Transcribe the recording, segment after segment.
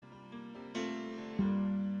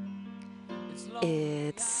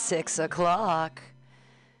It's 6 o'clock.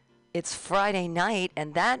 It's Friday night,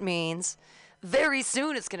 and that means very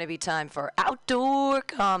soon it's going to be time for outdoor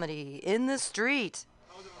comedy in the street.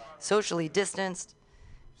 Socially distanced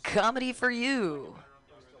comedy for you.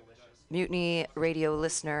 Mutiny Radio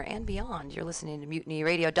listener and beyond. You're listening to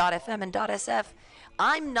MutinyRadio.fm and .sf.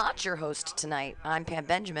 I'm not your host tonight. I'm Pam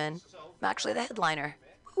Benjamin. I'm actually the headliner.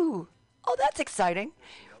 Ooh. Oh, that's exciting.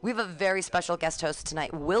 We have a very special guest host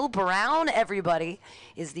tonight. Will Brown, everybody,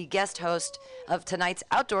 is the guest host of tonight's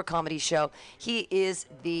outdoor comedy show. He is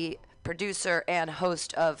the producer and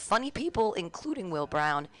host of Funny People, including Will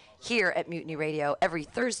Brown, here at Mutiny Radio every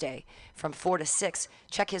Thursday from 4 to 6.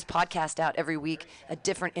 Check his podcast out every week, a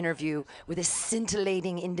different interview with a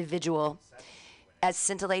scintillating individual, as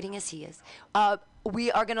scintillating as he is.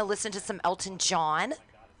 We are going to listen to some Elton John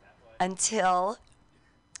until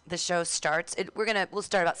the show starts. We'll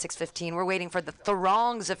start about 6:15. We're waiting for the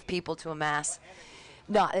throngs of people to amass.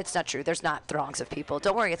 No, it's not true. There's not throngs of people.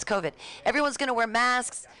 Don't worry, it's COVID. Everyone's going to wear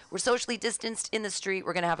masks. We're socially distanced in the street.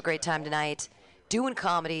 We're going to have a great time tonight doing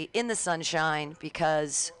comedy in the sunshine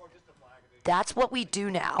because that's what we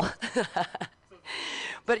do now.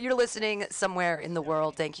 But you're listening somewhere in the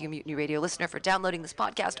world. Thank you, Mutiny Radio listener, for downloading this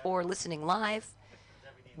podcast or listening live.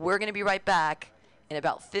 We're going to be right back in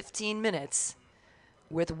about 15 minutes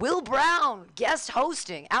with Will Brown guest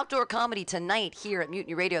hosting outdoor comedy tonight here at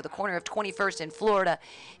Mutiny Radio, the corner of 21st in Florida.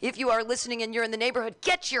 If you are listening and you're in the neighborhood,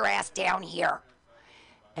 get your ass down here.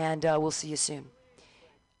 And we'll see you soon.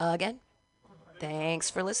 Again, thanks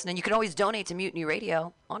for listening. You can always donate to Mutiny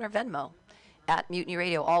Radio on our Venmo at Mutiny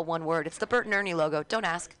Radio, all one word. It's the Bert and Ernie logo. Don't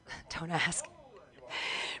ask. Don't ask.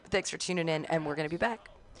 But thanks for tuning in, and we're going to be back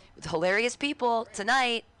with hilarious people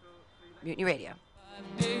tonight. Mutiny Radio.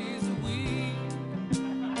 5 days a week,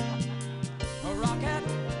 a rocket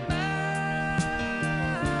man,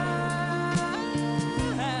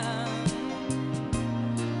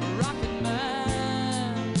 a rocket man.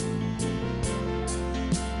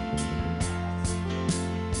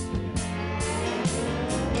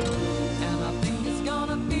 And I think it's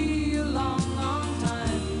gonna be a long, long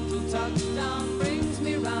time till touchdown brings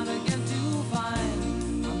me round again to find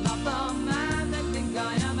I'm not the man they think I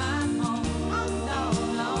am at home. Oh no,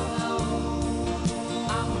 no, no,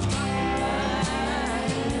 I'm a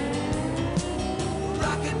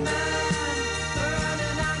rocket man,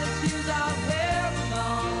 burning out his fuse out here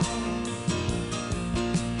alone.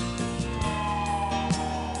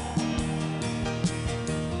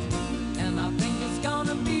 And I think it's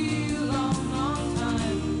gonna be a long, long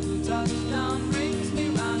time till touchdown brings me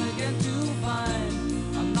round again to find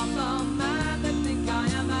I'm not the man they think I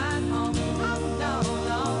am at home. Oh no,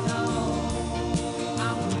 no, no,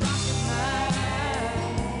 I'm a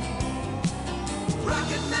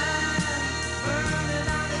rocket man, burning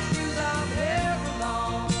out his fuse out here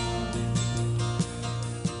alone.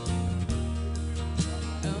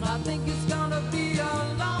 And I think it's gonna be a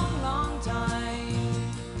long, long time.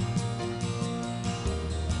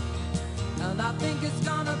 And I think it's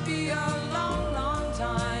gonna be a long, long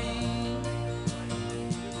time.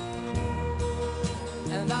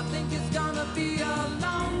 And I think it's gonna be a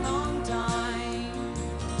long, long time.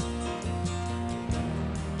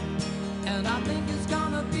 And I think it's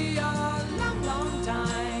gonna be a long, long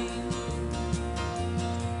time.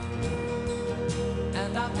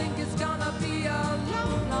 And I think it's gonna be a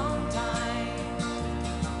long, long time.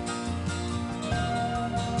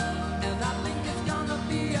 And I think it's gonna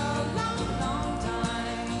be a long, long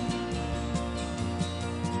time.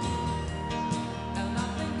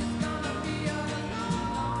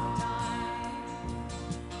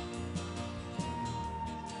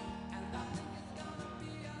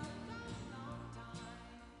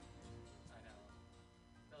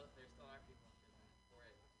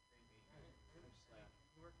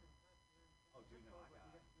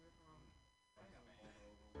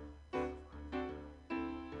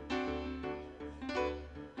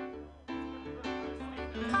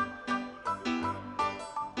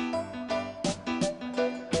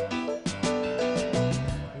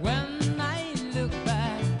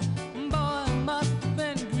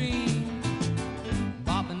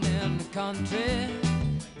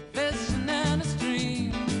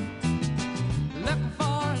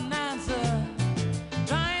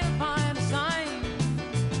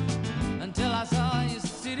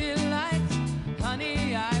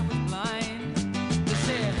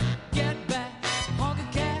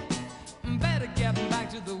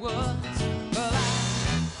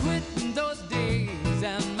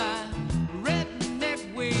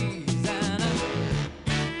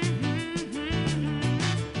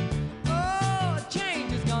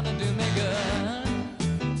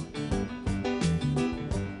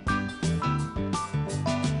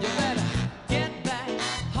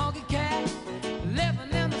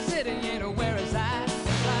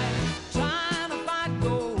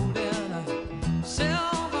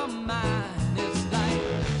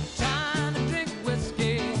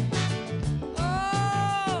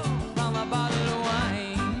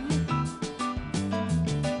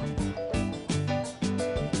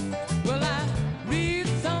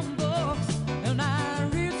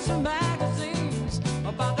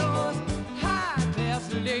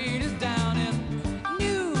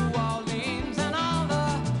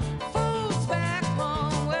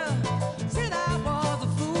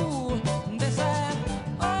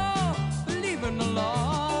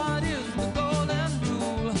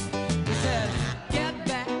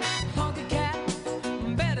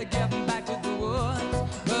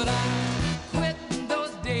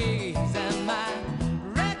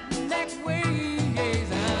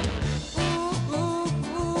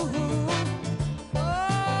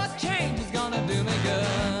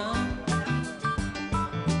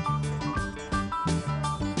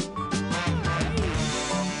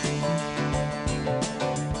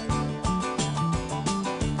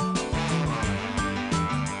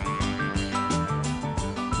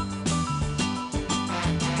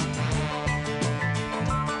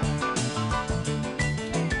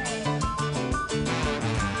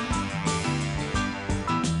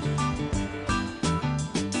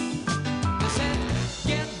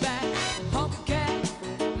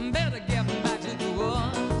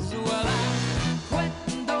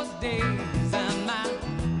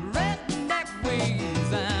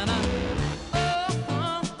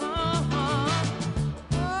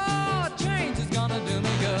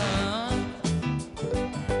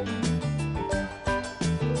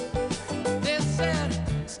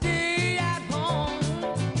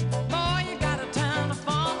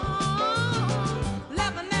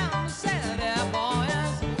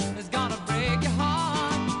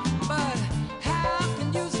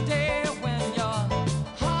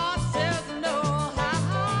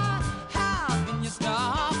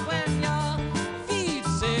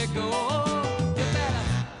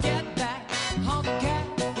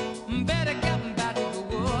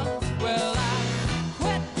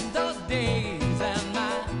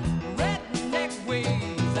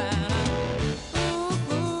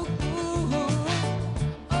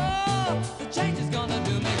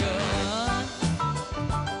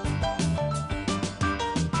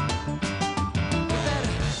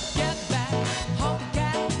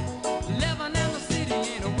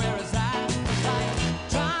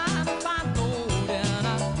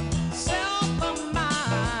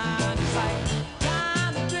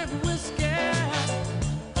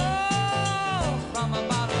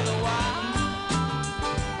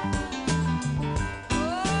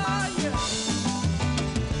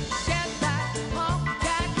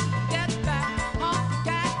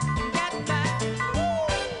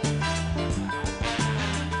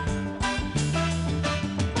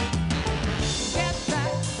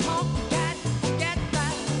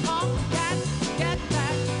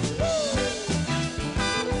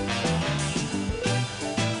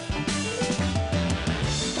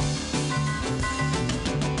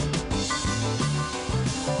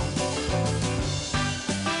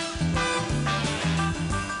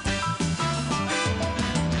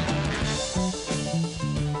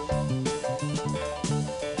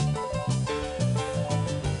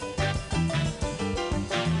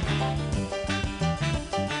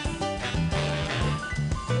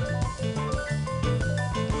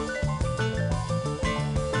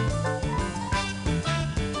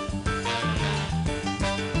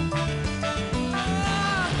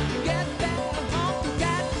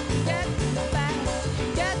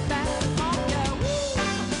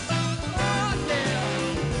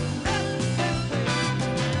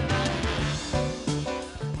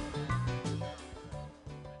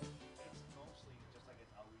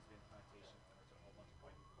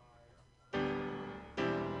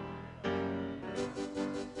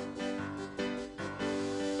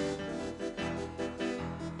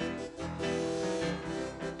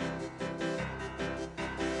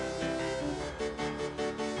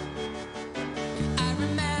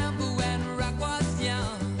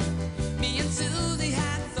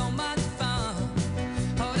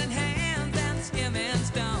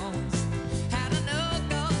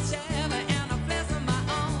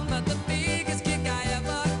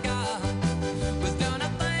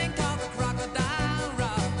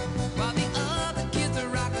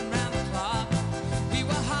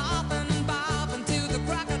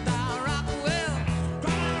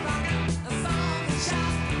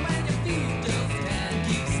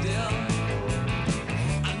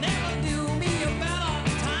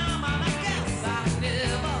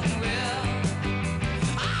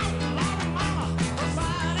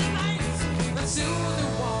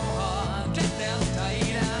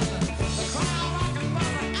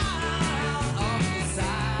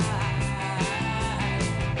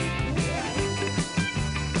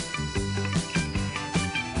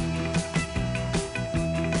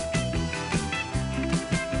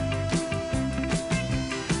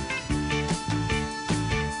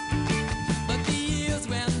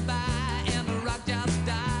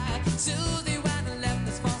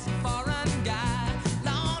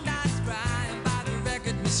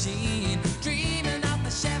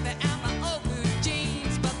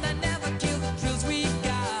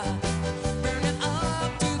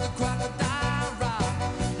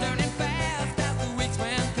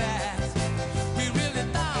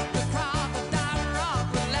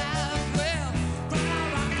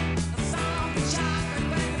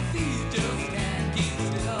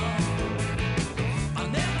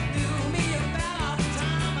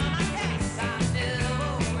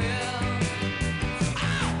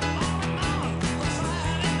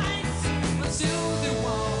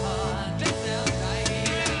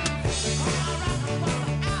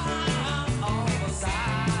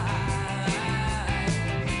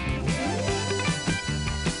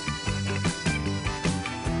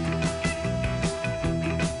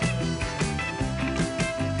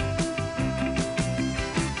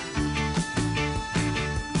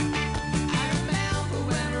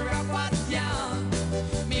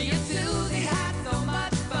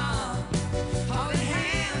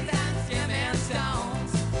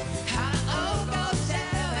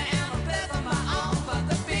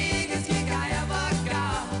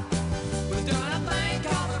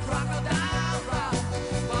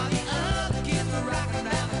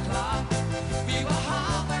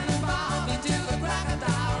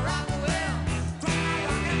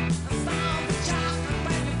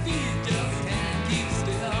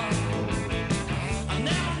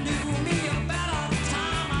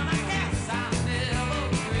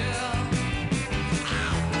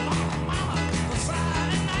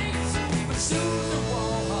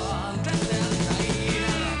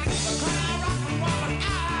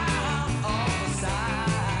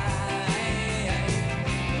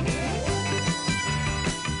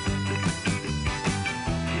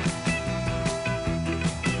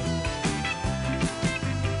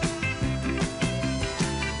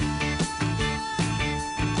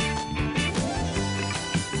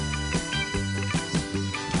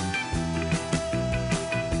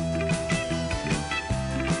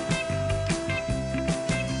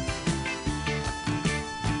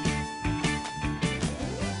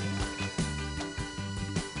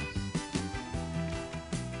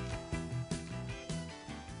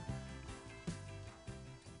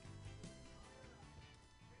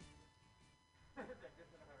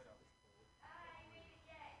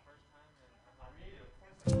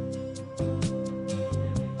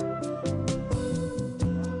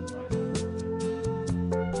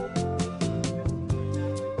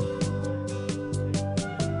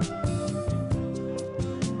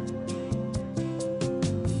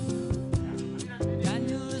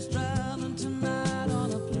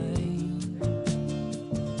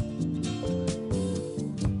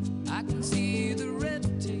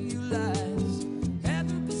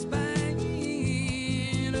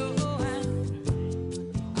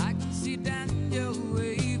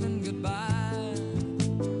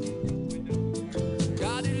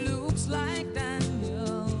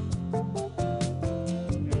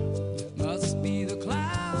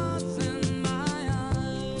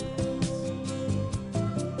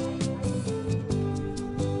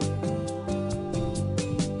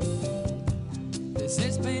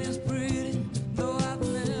 Says Spain is pretty, though I've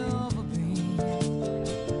never been.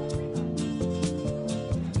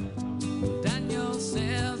 Daniel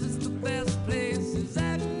says it's the best places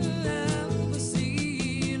I've ever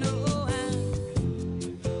seen. Oh,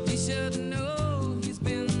 and he should know he's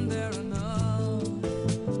been there enough.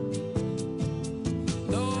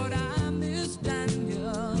 Lord, I miss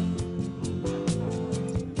Daniel.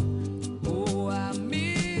 Oh, I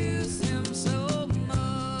miss him so much.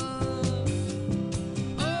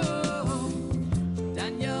 Oh,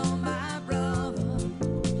 Daniel, my brother,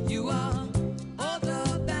 you are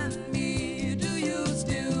older than me. Do you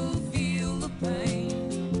still feel the pain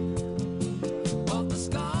of the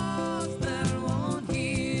scars that won't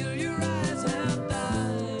heal? Your eyes have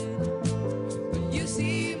died, but you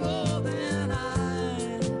see more than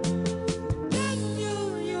I.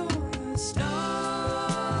 Daniel, you're a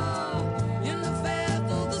star in the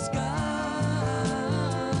faith of the sky.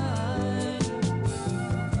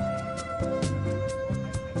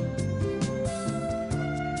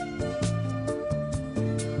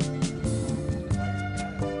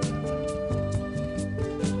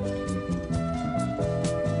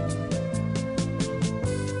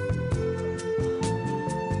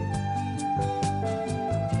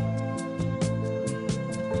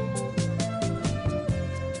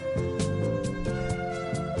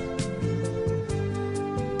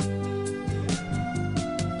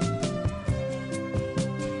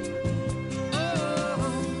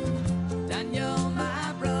 Oh, Daniel,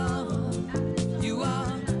 my brother, you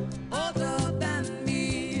are older than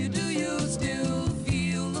me. Do you still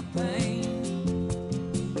feel the pain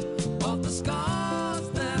of the scars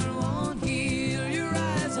that won't heal? Your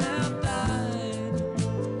eyes have died,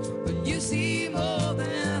 but you see more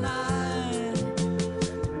than I.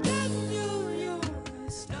 Daniel, you're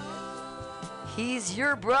a star. He's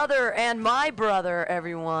your brother and my brother,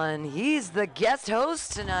 everyone. He's the guest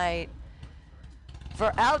host tonight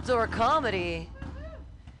for Outdoor Comedy.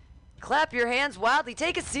 Clap your hands wildly.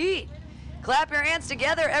 Take a seat. Clap your hands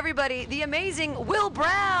together, everybody. The amazing Will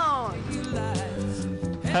Brown.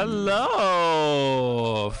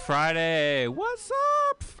 Hello, Friday. What's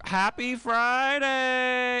up? Happy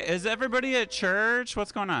Friday. Is everybody at church?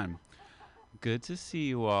 What's going on? Good to see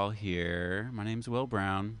you all here. My name's Will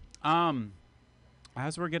Brown.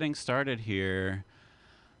 As we're getting started here,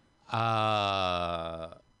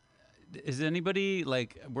 is anybody,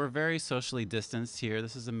 like, we're very socially distanced here.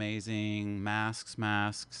 This is amazing. Masks,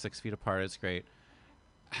 6 feet apart. It's great.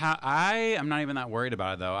 I am not even that worried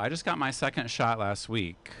about it, though. I just got my second shot last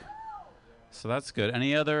week. So that's good.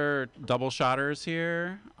 Any other double shotters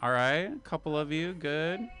here? All right. A couple of you.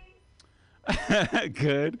 Good.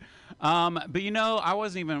 Good. But, you know,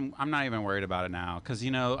 I'm not even worried about it now. Because,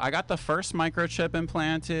 you know, I got the first microchip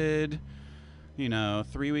implanted,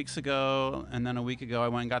 3 weeks ago, and then a week ago I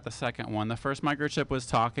went and got the second one. The first microchip was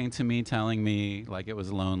talking to me, telling me like it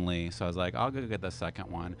was lonely, so I was like, I'll go get the second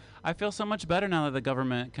one. I feel so much better now that the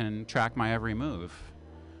government can track my every move.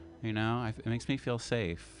 It makes me feel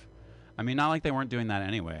safe. I mean, not like they weren't doing that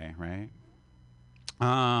anyway, right?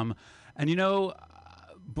 And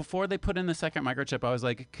before they put in the second microchip, I was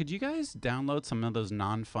like, could you guys download some of those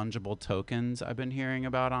non-fungible tokens I've been hearing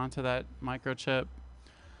about onto that microchip?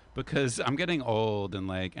 Because I'm getting old, and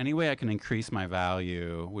like any way I can increase my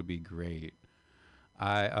value would be great.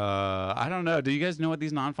 I don't know. Do you guys know what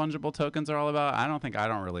these non-fungible tokens are all about? I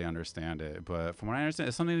don't really understand it, but from what I understand,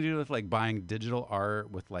 it's something to do with like buying digital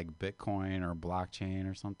art with like Bitcoin or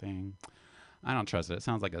blockchain or something. I don't trust it. It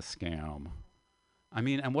sounds like a scam. I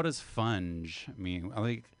mean, and what does funge mean?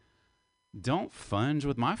 Like, don't funge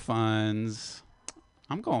with my funds.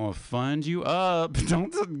 I'm going to fund you up.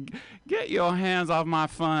 Don't get your hands off my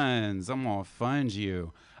funds. I'm going to fund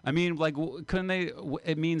you. I mean, like, couldn't they,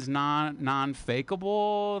 it means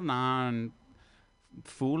non-fakeable,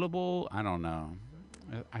 non-foolable. I don't know.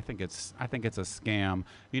 I think it's a scam.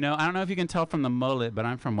 I don't know if you can tell from the mullet, but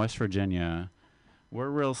I'm from West Virginia. We're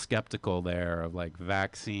real skeptical there of like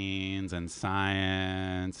vaccines and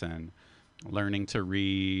science and learning to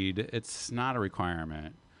read. It's not a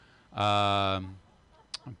requirement.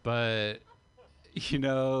 But,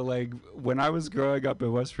 like when I was growing up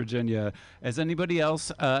in West Virginia, has anybody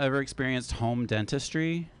else ever experienced home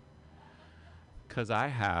dentistry? Because I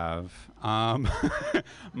have.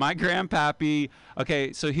 My grandpappy,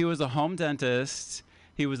 okay, so he was a home dentist.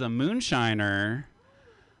 He was a moonshiner,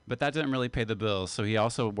 but that didn't really pay the bills. So he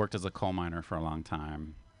also worked as a coal miner for a long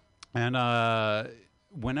time. And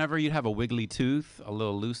whenever you'd have a wiggly tooth, a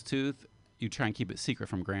little loose tooth, you try and keep it secret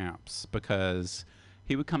from Gramps, because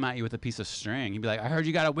he would come at you with a piece of string. He'd be like, I heard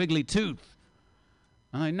you got a wiggly tooth.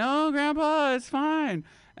 I'm like, no, Grandpa, it's fine.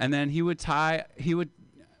 And then he would tie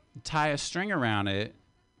a string around it,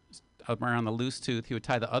 up around the loose tooth. He would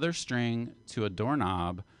tie the other string to a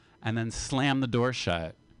doorknob and then slam the door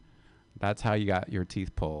shut. That's how you got your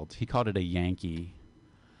teeth pulled. He called it a Yankee.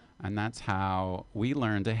 And that's how we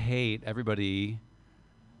learned to hate everybody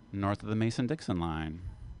north of the Mason-Dixon line.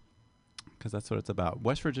 Because that's what it's about.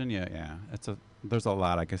 West Virginia, yeah. There's a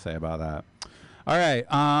lot I could say about that. All right.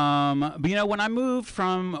 But, you know, when I moved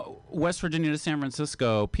from West Virginia to San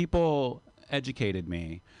Francisco, people educated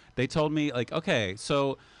me. They told me, like, okay,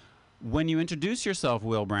 so when you introduce yourself,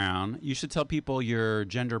 Will Brown, you should tell people your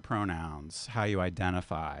gender pronouns, how you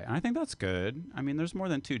identify. And I think that's good. I mean, there's more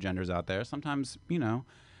than two genders out there. Sometimes, you know,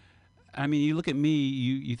 I mean, you look at me,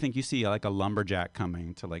 you think you see like a lumberjack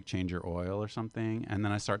coming to like change your oil or something. And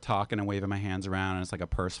then I start talking and waving my hands around and it's like a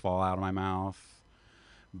purse fall out of my mouth.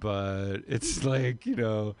 But it's like, you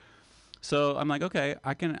know, so I'm like, okay,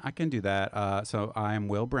 I can do that. So I am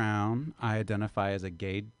Will Brown. I identify as a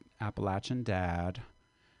gay Appalachian dad.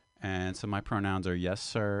 And so my pronouns are yes,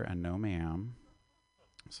 sir, and no, ma'am.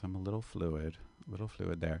 So I'm a little fluid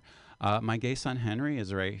there. My gay son, Henry,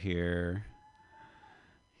 is right here.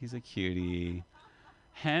 He's a cutie.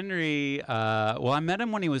 Henry, well, I met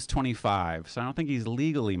him when he was 25, so I don't think he's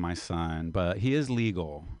legally my son, but he is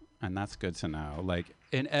legal, and that's good to know. Like,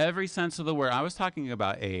 in every sense of the word, I was talking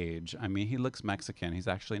about age. I mean, he looks Mexican. He's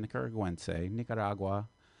actually Nicaragua.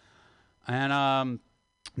 And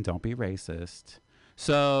don't be racist.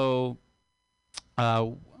 So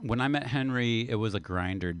when I met Henry, it was a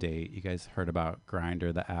Grindr date. You guys heard about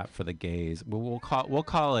Grindr, the app for the gays. We'll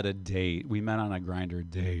call it a date. We met on a Grindr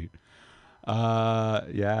date.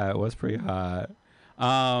 Yeah, it was pretty hot.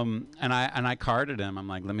 And I carded him. I'm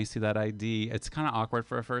like, let me see that ID. It's kind of awkward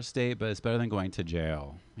for a first date, but it's better than going to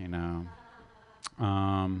jail, you know.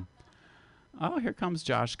 Oh, here comes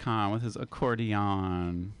Josh Kahn with his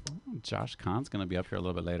accordion. Josh Kahn's gonna be up here a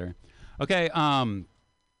little bit later. Okay,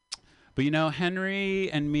 but you know,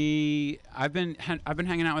 Henry and me, I've been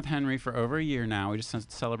hanging out with Henry for over a year now. We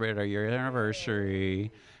just celebrated our year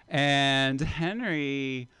anniversary, and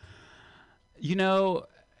Henry, you know,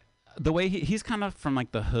 the way he's kind of from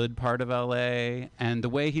like the hood part of LA, and the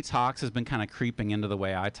way he talks has been kind of creeping into the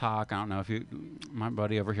way I talk. I don't know if my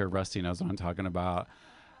buddy over here, Rusty, knows what I'm talking about.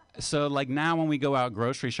 So like now when we go out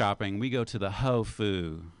grocery shopping, we go to the Ho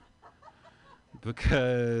Fu,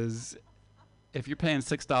 because if you're paying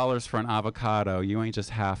 $6 for an avocado, you ain't just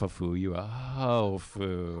half a foo, you a ho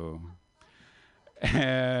foo.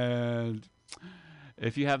 And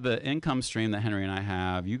if you have the income stream that Henry and I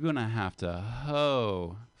have, you're gonna have to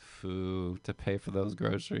ho foo to pay for those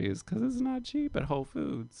groceries, because it's not cheap at Whole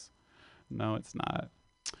Foods. No, it's not.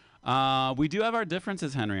 We do have our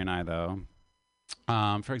differences, Henry and I, though.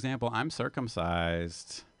 For example, I'm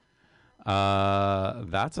circumcised.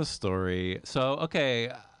 That's a story. So,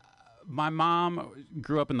 okay, my mom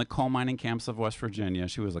grew up in the coal mining camps of West Virginia.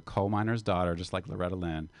 She was a coal miner's daughter, just like Loretta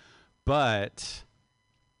Lynn. But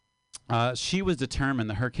she was determined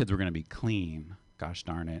that her kids were going to be clean. Gosh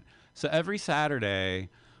darn it. So every Saturday,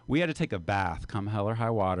 we had to take a bath. Come hell or high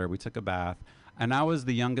water, we took a bath. And I was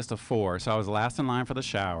the youngest of 4, so I was last in line for the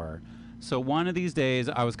shower. So one of these days,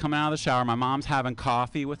 I was coming out of the shower. My mom's having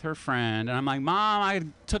coffee with her friend. And I'm like, Mom, I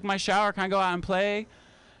took my shower. Can I go out and play?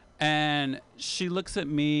 And she looks at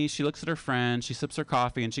me. She looks at her friend. She sips her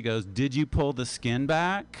coffee, and she goes, did you pull the skin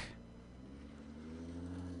back?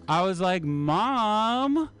 I was like,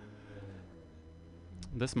 Mom.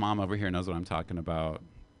 This mom over here knows what I'm talking about.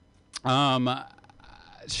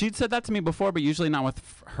 She'd said that to me before, but usually not with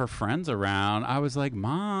her friends around. I was like,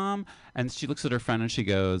 Mom. And she looks at her friend and she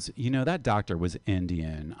goes, you know, that doctor was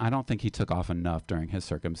Indian. I don't think he took off enough during his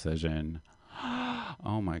circumcision.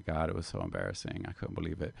 Oh my God, it was so embarrassing. I couldn't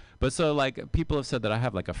believe it. But so like people have said that I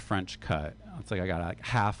have like a French cut. It's like I got like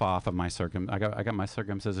half off of my I got my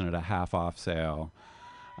circumcision at a half off sale.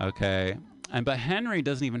 Okay. But Henry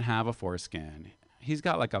doesn't even have a foreskin. He's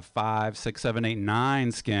got like a 5, 6, 7, 8,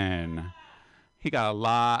 9 skin. He got a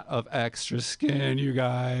lot of extra skin, you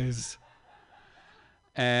guys.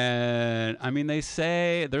 And I mean, they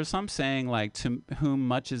say, there's some saying like, to whom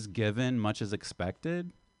much is given, much is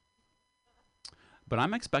expected. But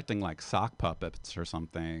I'm expecting like sock puppets or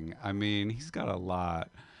something. I mean, he's got a lot.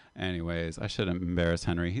 Anyways, I shouldn't embarrass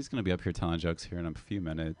Henry. He's going to be up here telling jokes here in a few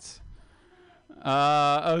minutes.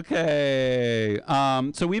 Okay.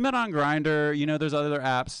 So we met on Grindr. You know, there's other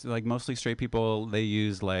apps, like mostly straight people. They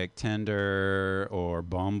use like Tinder or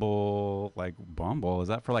Bumble. Like Bumble, is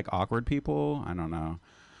that for like awkward people? I don't know.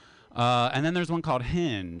 And then there's one called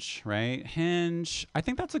Hinge, right? Hinge, I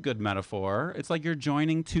think that's a good metaphor. It's like you're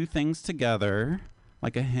joining two things together.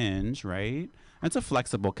 like a Hinge, right? It's a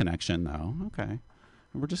flexible connection, though. Okay.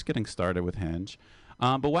 We're just getting started with Hinge.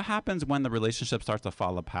 But what happens when the relationship starts to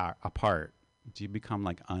fall apart? Do you become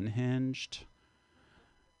like unhinged?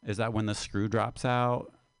 Is that when the screw drops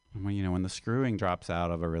out? When, you know, when the screwing drops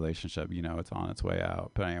out of a relationship, you know, it's on its way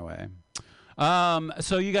out. But anyway.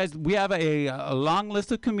 So you guys, we have a long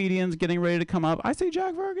list of comedians getting ready to come up. I see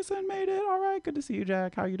Jack Ferguson made it. All right. Good to see you,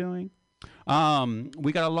 Jack. How are you doing?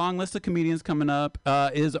 We got a long list of comedians coming up.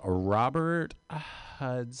 Is Robert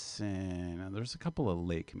Hudson. There's a couple of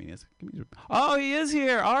late comedians. Oh, he is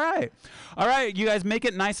here. All right. All right. You guys make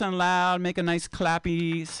it nice and loud. Make a nice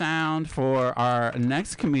clappy sound for our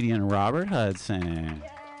next comedian, Robert Hudson.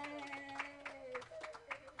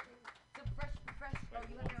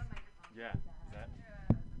 Yeah.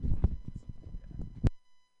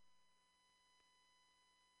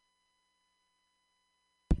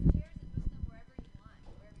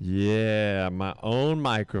 Yeah, my own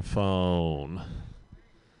microphone.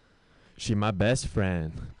 She my best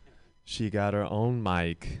friend. She got her own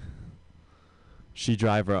mic. She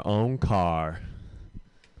drive her own car.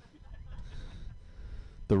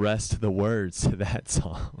 The rest of the words to that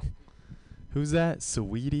song. Who's that?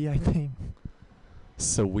 Sweetie, I think.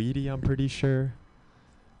 Sweetie, I'm pretty sure.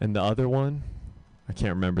 And the other one? I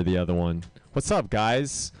can't remember the other one. What's up,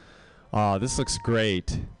 guys? This looks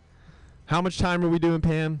great. How much time are we doing,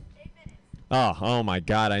 Pam? 8 minutes. Oh my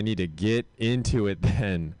God, I need to get into it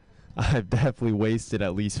then. I've definitely wasted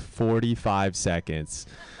at least 45 seconds.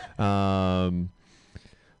 Man,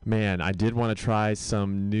 I did want to try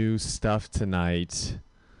some new stuff tonight,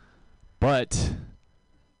 but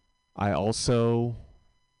I also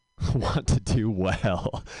want to do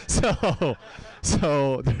well.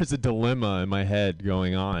 So there's a dilemma in my head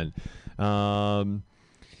going on.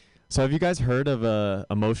 So have you guys heard of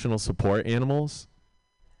emotional support animals?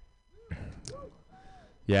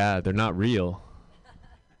 Yeah, they're not real.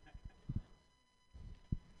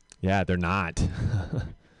 Yeah, they're not.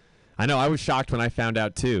 I know, I was shocked when I found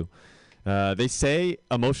out too. They say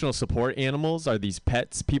emotional support animals are these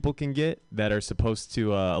pets people can get that are supposed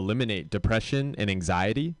to eliminate depression and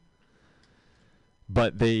anxiety.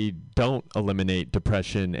 But they don't eliminate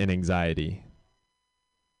depression and anxiety.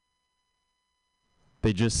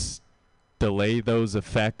 They just delay those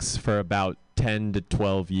effects for about 10 to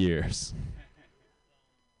 12 years.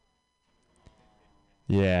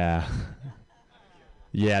 Yeah.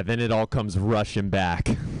 Yeah, then it all comes rushing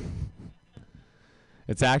back.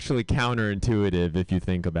 It's actually counterintuitive if you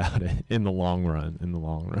think about it in the long run.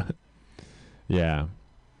 Yeah.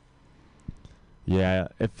 Yeah,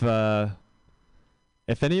 if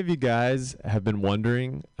any of you guys have been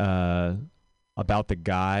wondering about the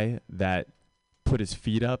guy that put his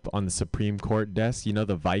feet up on the Supreme Court desk, you know,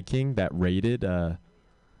 the Viking that raided our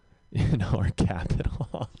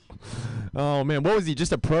Capitol. Oh man, what was he,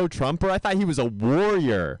 just a pro-Trumper? I thought he was a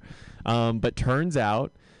warrior. But turns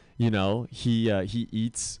out, you know, he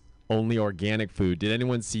eats only organic food. Did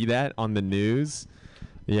anyone see that on the news?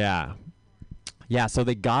 Yeah. Yeah, so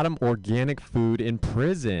they got him organic food in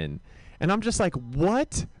prison. And I'm just like,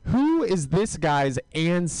 what? Who is this guy's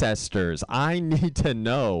ancestors? I need to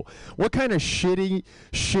know. What kind of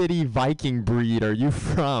shitty Viking breed are you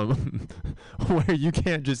from where you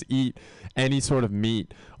can't just eat any sort of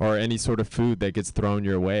meat or any sort of food that gets thrown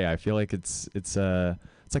your way? I feel like it's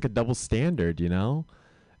like a double standard, you know?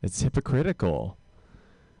 It's hypocritical.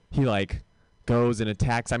 He like goes and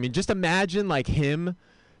attacks. I mean, just imagine like him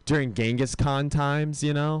during Genghis Khan times,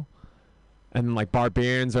 you know? And like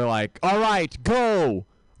barbarians are like, all right, go,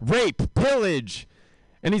 rape, pillage.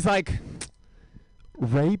 And he's like,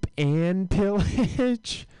 rape and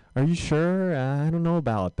pillage? Are you sure? I don't know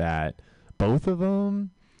about that. Both of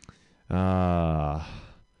them? It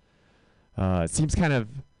seems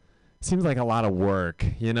like a lot of work,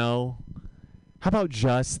 you know? How about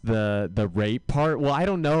just the rape part? Well, I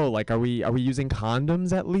don't know. Like, are we using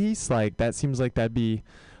condoms at least? Like, that seems like that'd be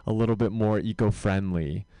a little bit more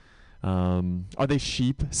eco-friendly. Are they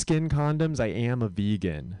sheepskin condoms? I am a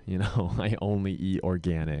vegan, you know. I only eat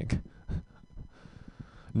organic.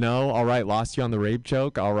 No? All right, lost you on the rape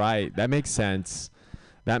joke? All right, that makes sense.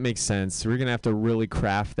 We're going to have to really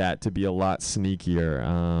craft that to be a lot sneakier.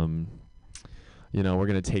 You know, we're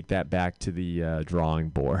going to take that back to the drawing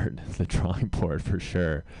board. The drawing board for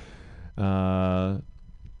sure. Yeah,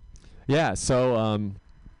 so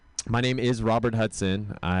my name is Robert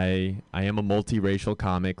Hudson. I am a multiracial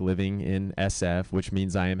comic living in SF, which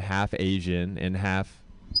means I am half Asian and half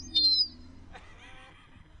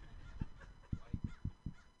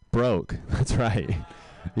broke. That's right.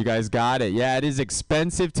 You guys got it. Yeah, it is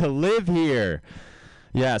expensive to live here.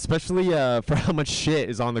 Yeah, especially for how much shit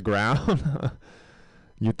is on the ground.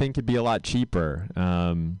 You'd think it'd be a lot cheaper.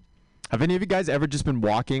 Have any of you guys ever just been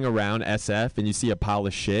walking around SF and you see a pile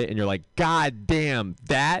of shit and you're like, God damn,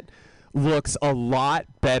 that looks a lot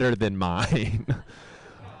better than mine?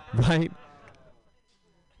 Right?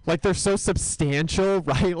 Like they're so substantial,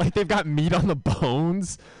 right? Like they've got meat on the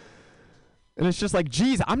bones. And it's just like,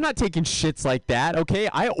 geez, I'm not taking shits like that, okay?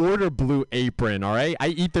 I order Blue Apron, all right? I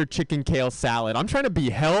eat their chicken kale salad. I'm trying to be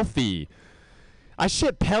healthy. I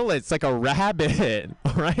shit pellets like a rabbit,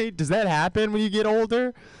 all right? Does that happen when you get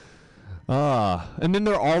older? And then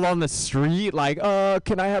they're all on the street like,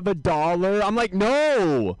 can I have $1? I'm like,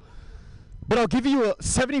 no. But I'll give you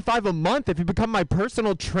 $75 a month if you become my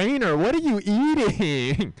personal trainer. What are you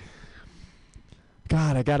eating?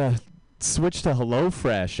 God, I gotta switch to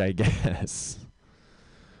HelloFresh, I guess.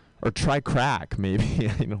 Or try crack, maybe.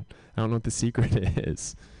 I don't know what the secret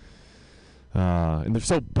is. And they're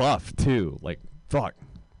so buff too. Like, fuck.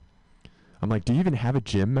 I'm like, do you even have a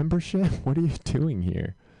gym membership? What are you doing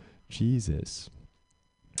here? Jesus.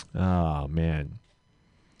 Oh man.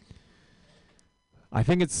 I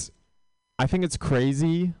think it's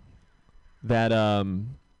crazy that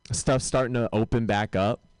stuff's starting to open back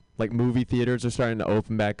up. Like movie theaters are starting to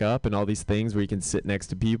open back up and all these things where you can sit next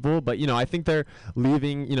to people. But, I think they're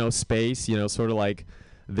leaving, space, sort of like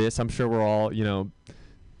this. I'm sure we're all,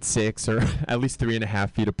 6 or at least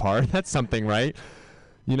 3.5 feet apart. That's something, right?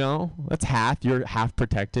 That's half. You're half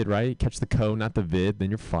protected, right? Catch the co, not the vid,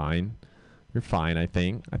 then you're fine. You're fine, I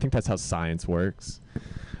think. I think that's how science works.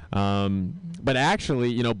 But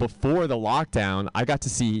actually, before the lockdown, I got to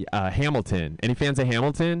see Hamilton. Any fans of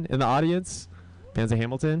Hamilton in the audience? Fans of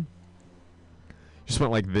Hamilton? Just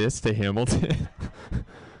went like this to Hamilton.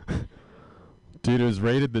 Dude, it was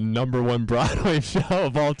rated the #1 Broadway show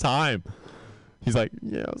of all time. He's like,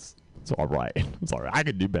 yes, it's all right. It's all right. I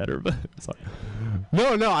could do better, but it's all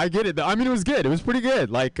right. No, I get it. I mean, it was good. It was pretty good.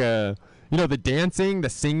 Like, the dancing, the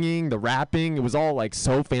singing, the rapping, it was all like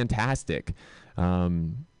so fantastic.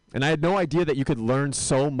 And I had no idea that you could learn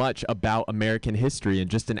so much about American history in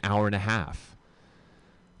just an hour and a half.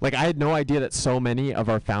 Like, I had no idea that so many of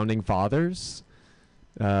our founding fathers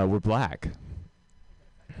were black.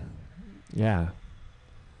 Yeah.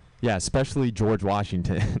 Yeah, especially George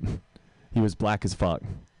Washington. He was black as fuck.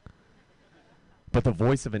 But the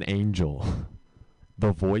voice of an angel.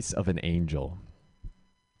 The voice of an angel.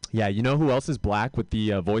 Yeah, you know who else is black with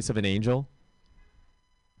the voice of an angel?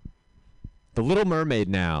 The Little Mermaid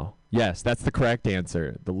now. Yes, that's the correct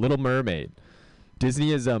answer. The Little Mermaid.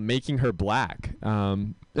 Disney is making her black.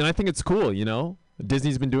 And I think it's cool,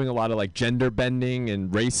 Disney's been doing a lot of like gender bending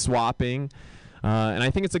and race swapping. And I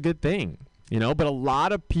think it's a good thing, But a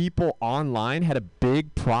lot of people online had a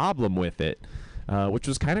big problem with it, which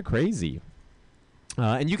was kind of crazy.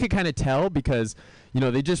 And you could kind of tell because,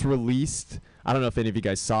 they just released, I don't know if any of you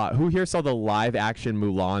guys saw it. Who here saw the live action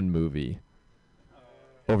Mulan movie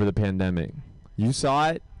over the pandemic? You saw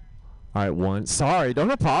it? All right, one. Sorry,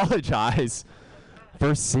 don't apologize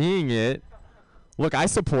for seeing it. Look, I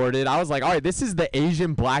support it. I was like, all right, this is the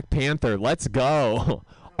Asian Black Panther. Let's go.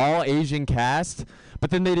 All Asian cast. But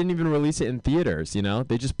then they didn't even release it in theaters,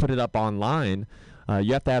 They just put it up online.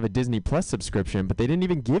 You have to have a Disney Plus subscription, but they didn't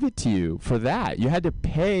even give it to you for that. You had to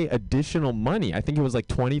pay additional money. I think it was like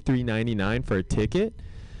 $23.99 for a ticket.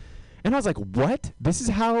 And I was like, what? This is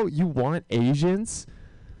how you want Asians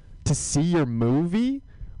to see your movie?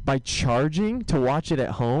 By charging to watch it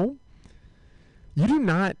at home? You do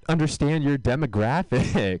not understand your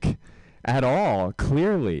demographic at all,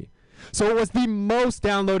 clearly. So it was the most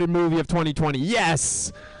downloaded movie of 2020.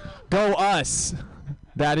 Yes! Go us!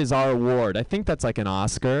 That is our award. I think that's like an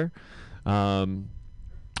Oscar. But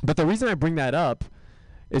the reason I bring that up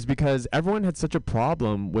is because everyone had such a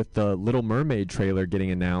problem with the Little Mermaid trailer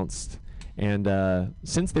getting announced. And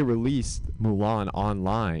since they released Mulan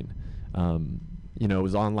online, it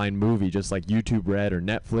was an online movie, just like YouTube Red or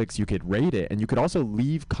Netflix. You could rate it, and you could also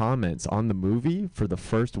leave comments on the movie for the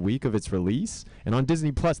first week of its release. And on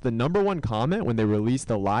Disney Plus, the #1 comment when they released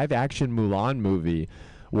the live-action Mulan movie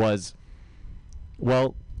was,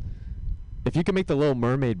 well, if you can make the Little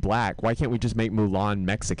Mermaid black, why can't we just make Mulan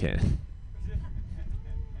Mexican?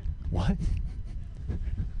 What?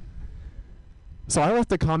 So I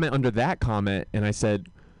left a comment under that comment, and I said,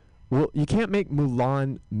 well, you can't make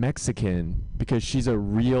Mulan Mexican because she's a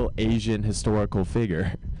real Asian historical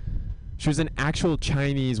figure. She was an actual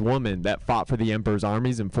Chinese woman that fought for the emperor's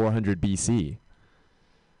armies in 400 BC.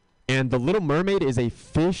 And the Little Mermaid is a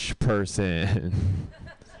fish person.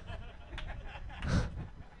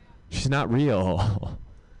 She's not real.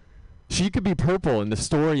 She could be purple and the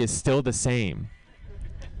story is still the same.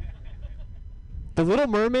 The Little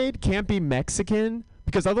Mermaid can't be Mexican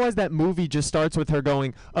because otherwise that movie just starts with her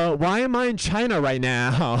going, why am I in China right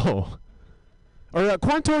now? Or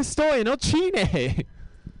 ¿Cuánto estoy en el Chile?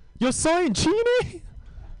 Yo soy en Chile?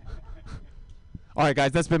 All right,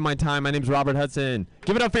 guys, that's been my time. My name's Robert Hudson.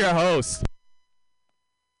 Give it up for your host.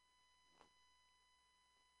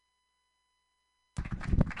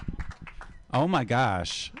 Oh my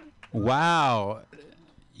gosh. Wow.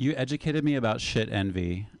 You educated me about shit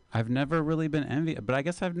envy. I've never really been envy, but I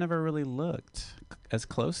guess I've never really looked as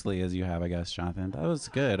closely as you have, I guess, Jonathan. That was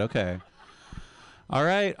good. Okay. All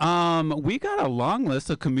right. We got a long list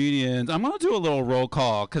of comedians. I'm going to do a little roll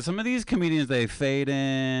call because some of these comedians, they fade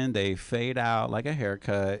in, they fade out like a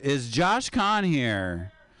haircut. Is Josh Kahn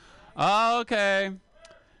here? Oh, okay.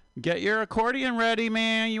 Get your accordion ready,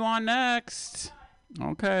 man. You on next.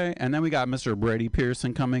 Okay. And then we got Mr. Brady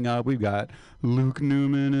Pearson coming up. We've got Luke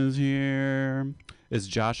Newman is here. Is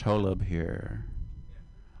Josh Holub here?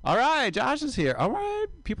 All right. Josh is here. All right.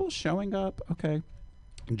 People showing up. Okay.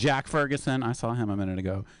 Jack Ferguson. I saw him a minute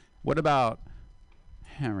ago. What about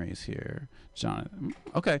Henry's here? Jonathan.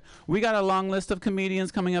 Okay. We got a long list of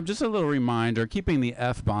comedians coming up. Just a little reminder, keeping the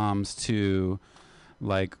F-bombs to,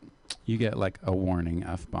 like, you get like a warning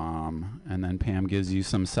F-bomb, and then Pam gives you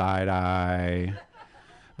some side eye.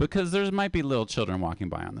 Because there might be little children walking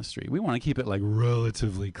by on the street. We want to keep it like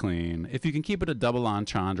relatively clean. If you can keep it a double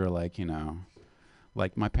entendre, like, you know,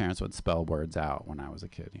 like my parents would spell words out when I was a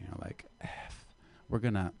kid, you know, like F. We're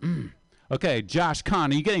gonna. Okay, Josh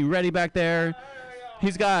Kahn, are you getting ready back there?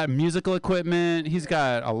 He's got musical equipment. He's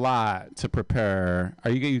got a lot to prepare. Are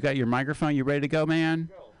you got your microphone? You ready to go, man?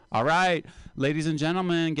 All right, ladies and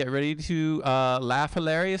gentlemen, get ready to laugh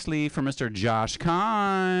hilariously for Mr. Josh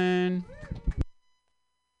Kahn.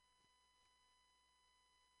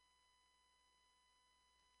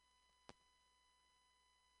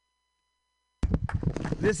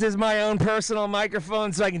 This is my own personal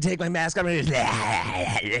microphone, so I can take my mask off and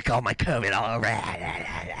just call my COVID all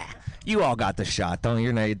right. You all got the shot. Don't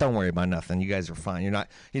worry about nothing. You guys are fine. You don't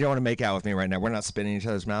want to make out with me right now. We're not spinning each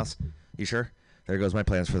other's mouths. You sure? There goes my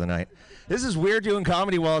plans for the night. This is weird doing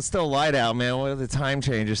comedy while it's still light out, man. Well, the time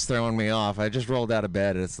change is throwing me off. I just rolled out of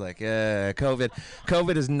bed, and it's like,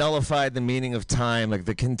 COVID has nullified the meaning of time. Like,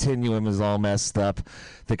 the continuum is all messed up.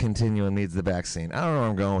 The continuum needs the vaccine. I don't know where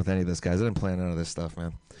I'm going with any of this, guys. I didn't plan none of this stuff,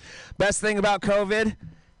 man. Best thing about COVID,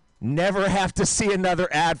 never have to see another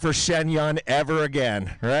ad for Shenyun ever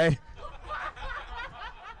again, right?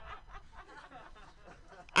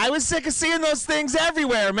 I was sick of seeing those things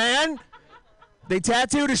everywhere, man. They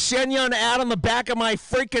tattooed a Shenyun ad on the back of my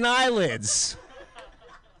freaking eyelids.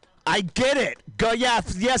 I get it.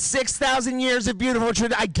 Yes, 6,000 years of beautiful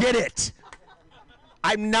truth. I get it.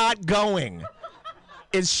 I'm not going.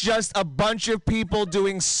 It's just a bunch of people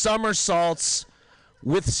doing somersaults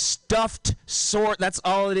with stuffed sword. That's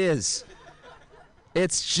all it is.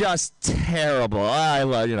 It's just terrible. I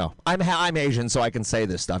love, I'm Asian, so I can say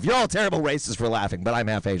this stuff. You're all terrible racists for laughing, but I'm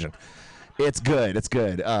half Asian. It's good. It's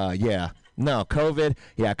good. Yeah. No, COVID.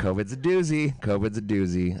 Yeah, COVID's a doozy.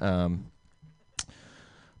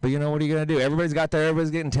 But what are you going to do? Everybody's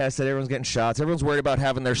getting tested. Everyone's getting shots. Everyone's worried about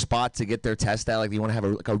having their spot to get their test at. Like, you want to have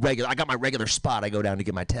a regular, I got my regular spot I go down to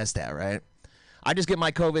get my test at, right? I just get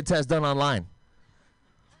my COVID test done online.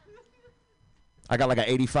 I got like an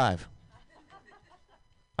 85.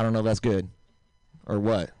 I don't know if that's good or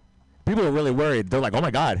what. People are really worried. They're like, oh my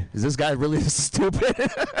God, is this guy really stupid?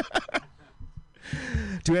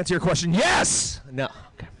 To answer your question, yes! No.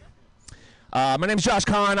 Okay. My name is Josh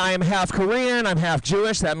Kahn. I am half Korean. I'm half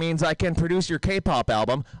Jewish. That means I can produce your K-pop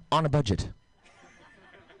album on a budget.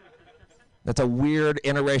 That's a weird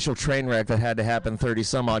interracial train wreck that had to happen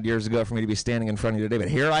 30-some-odd years ago for me to be standing in front of you today.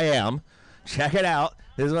 But here I am. Check it out.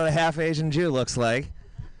 This is what a half Asian Jew looks like.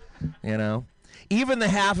 Even the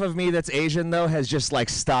half of me that's Asian, though, has just,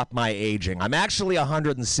 stopped my aging. I'm actually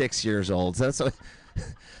 106 years old. So that's what...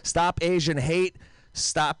 Stop Asian hate.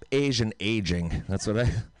 Stop Asian aging. That's what I'll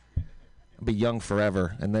be young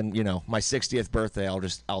forever. And then, my 60th birthday,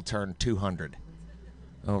 I'll turn 200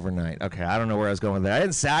 overnight. Okay, I don't know where I was going with that.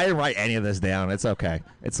 I didn't write any of this down. It's okay.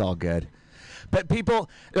 It's all good. But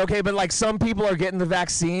some people are getting the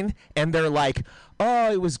vaccine and they're like,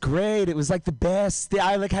 oh, it was great. It was the best.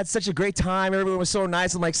 I had such a great time. Everyone was so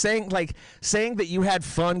nice. And saying that you had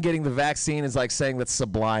fun getting the vaccine is like saying that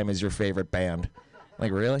Sublime is your favorite band.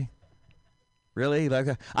 Like, really? Really?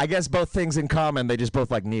 I guess both things in common. They just both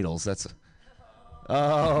like needles. That's.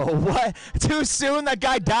 Oh, what? Too soon? That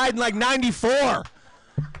guy died in 94.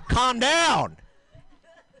 Calm down.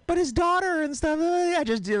 But his daughter and stuff, yeah,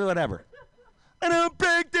 just do whatever. I don't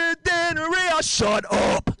break the dinner. Shut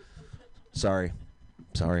up. Sorry.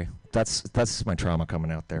 Sorry. That's my trauma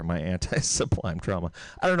coming out there. My anti-sublime trauma.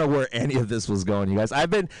 I don't know where any of this was going, you guys. I've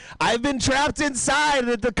been trapped inside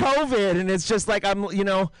with the COVID, and it's just like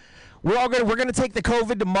we're gonna take the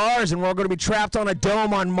COVID to Mars, and we're all gonna be trapped on a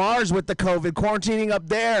dome on Mars with the COVID, quarantining up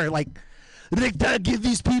there. Like, give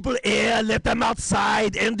these people air, let them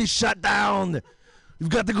outside, end the shutdown. You've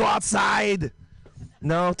got to go outside.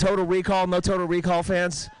 No Total Recall, no Total Recall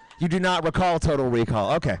fans. You do not recall Total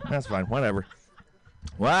Recall. Okay, that's fine. Whatever.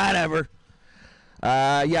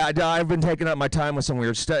 I've been taking up my time with some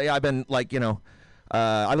weird stuff. I've been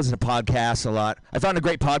I listen to podcasts a lot. I found a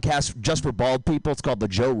great podcast just for bald people. It's called The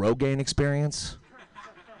Joe Rogan Experience.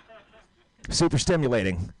 Super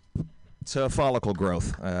stimulating. So follicle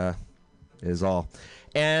growth is all.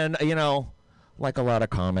 And, like a lot of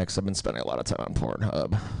comics, I've been spending a lot of time on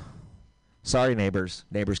Pornhub. Sorry, neighbors,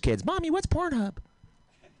 kids. Mommy, what's Pornhub?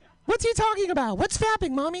 What's he talking about? What's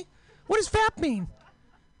fapping, Mommy? What does fap mean?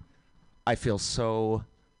 I feel so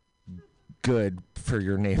good for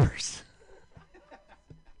your neighbors.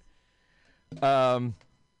 I'm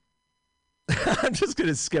just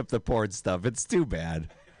gonna skip the porn stuff. It's too bad,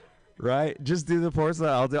 right? Just do the porn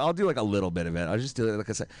stuff. I'll do like a little bit of it. I'll just do it like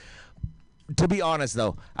I said. To be honest,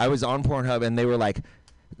 though, I was on Pornhub and they were like,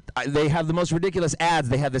 they have the most ridiculous ads.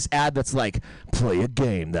 They have this ad that's like, play a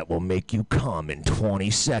game that will make you come in 20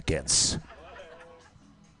 seconds.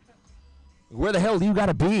 Where the hell do you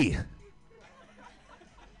gotta be?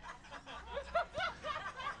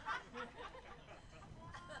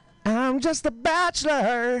 I'm just a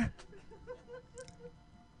bachelor.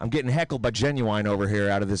 I'm getting heckled by Genuine over here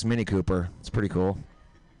out of this Mini Cooper. It's pretty cool.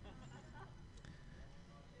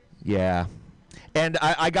 Yeah. And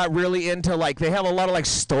I got really into, like, they have a lot of, like,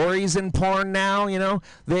 stories in porn now,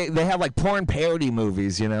 They have, like, porn parody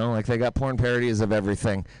movies, Like, they got porn parodies of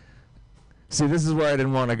everything. See, this is where I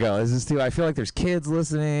didn't want to go. I feel like there's kids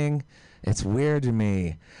listening. It's weird to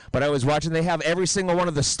me. But I was watching, they have every single one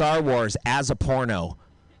of the Star Wars as a porno.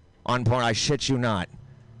 On porn, I shit you not.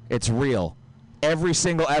 It's real. Every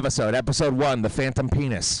single episode. Episode 1, The Phantom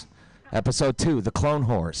Penis. Episode 2, The Clone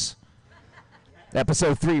Horse.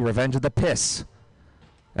 Episode 3, Revenge of the Piss.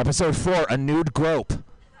 Episode 4, A Nude Grope.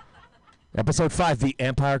 Episode 5, The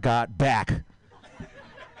Empire Got Back.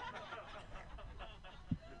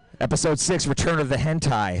 Episode 6, Return of the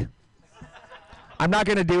Hentai. I'm not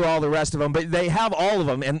going to do all the rest of them, but they have all of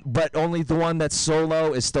them, but only the one that's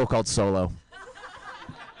solo is still called Solo.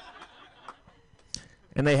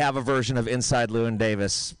 And they have a version of Inside Llewyn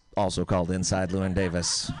Davis, also called Inside Llewyn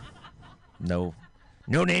Davis. No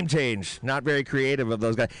name change. Not very creative of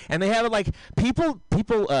those guys. And they have it like people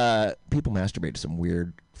masturbate to some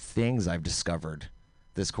weird things I've discovered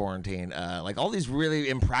this quarantine. Like all these really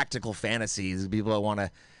impractical fantasies. People that want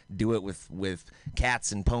to do it with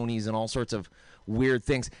cats and ponies and all sorts of weird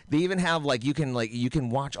things. They even have you can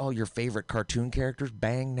watch all your favorite cartoon characters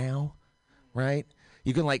bang now, right?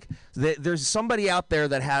 You can there's somebody out there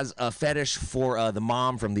that has a fetish for the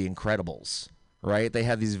mom from The Incredibles, right? They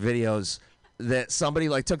have these videos that somebody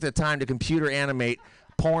took the time to computer animate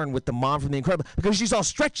porn with the mom from The Incredibles because she's all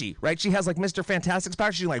stretchy, right? She has Mr. Fantastic's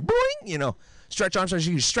power. She's like boing, stretch arms so she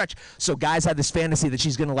can stretch. So guys have this fantasy that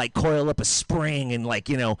she's gonna coil up a spring and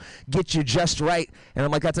get you just right. And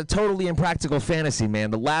I'm like, that's a totally impractical fantasy, man.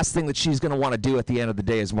 The last thing that she's gonna want to do at the end of the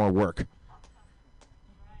day is more work.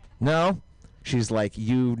 No? She's like,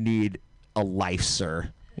 you need a life,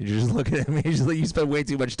 sir. You're just looking at me. She's like, you spend way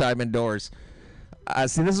too much time indoors.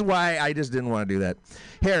 See, this is why I just didn't want to do that.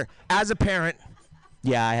 Here, as a parent,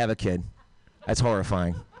 yeah, I have a kid. That's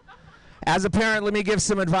horrifying. As a parent, let me give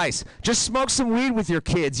some advice. Just smoke some weed with your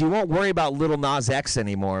kids. You won't worry about Little Nas X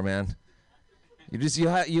anymore, man.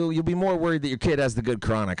 You'll be more worried that your kid has the good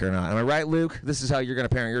chronic or not. Am I right, Luke? This is how you're going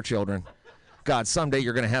to parent your children. God, someday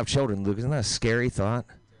you're going to have children, Luke. Isn't that a scary thought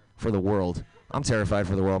for the world? I'm terrified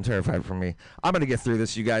for the world. I'm terrified for me. I'm going to get through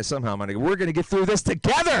this, you guys. Somehow we're going to get through this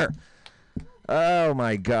together. Oh,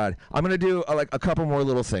 my God. I'm going to do a couple more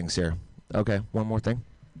little things here. Okay, one more thing.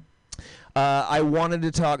 I wanted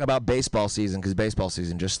to talk about baseball season because baseball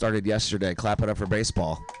season just started yesterday. Clap it up for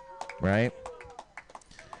baseball, right?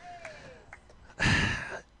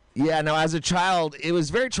 Yeah, no, as a child, it was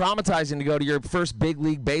very traumatizing to go to your first big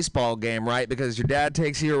league baseball game, right? Because your dad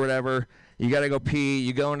takes you or whatever. You got to go pee.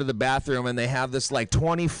 You go into the bathroom, and they have this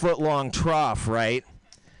 20-foot-long trough, right?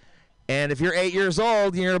 And if you're 8 years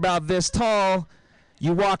old and you're about this tall,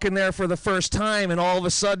 you walk in there for the first time, and all of a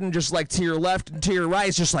sudden, just to your left and to your right,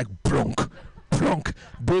 it's just plunk, plunk,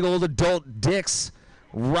 big old adult dicks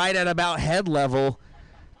right at about head level.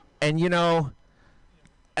 And,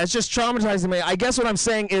 It's just traumatizing me. I guess what I'm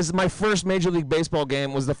saying is my first Major League Baseball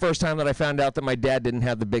game was the first time that I found out that my dad didn't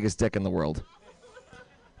have the biggest dick in the world.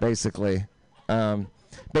 Basically.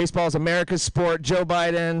 Baseball is America's sport. Joe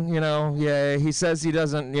Biden, yeah, he says he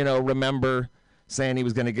doesn't, remember saying he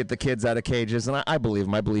was going to get the kids out of cages, and I believe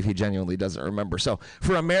him. I believe he genuinely doesn't remember. So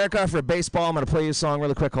for America, for baseball, I'm going to play you a song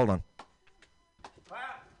really quick. Hold on.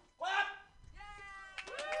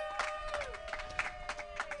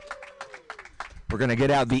 We're going to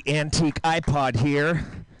get out the antique iPod here.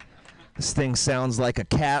 This thing sounds like a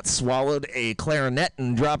cat swallowed a clarinet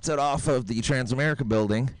and dropped it off of the Transamerica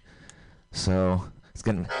building. So it's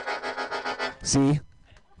going to... See?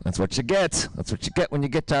 That's what you get. That's what you get when you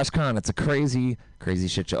get Josh Kahn. It's a crazy, crazy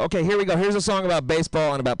shit show. Okay, here we go. Here's a song about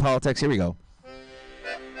baseball and about politics. Here we go.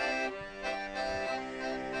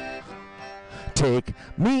 Take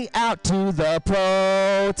me out to the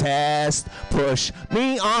protest, push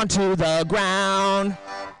me onto the ground,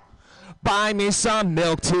 buy me some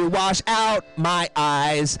milk to wash out my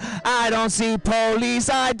eyes. I don't see police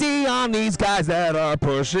ID on these guys that are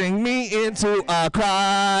pushing me into a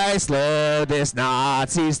Chrysler. This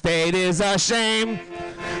Nazi state is a shame,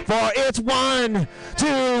 for it's 1,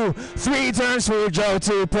 2, 3 turns for Joe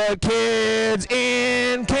to put kids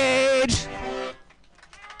in cage.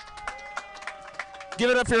 Give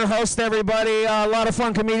it up for your host, everybody. A lot of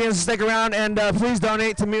fun comedians. Stick around, and please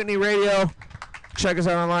donate to Mutiny Radio. Check us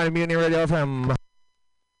out online at Mutiny Radio FM.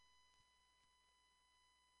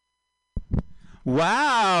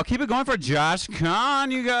 Wow, keep it going for Josh Kahn,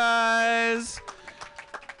 you guys.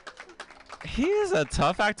 He is a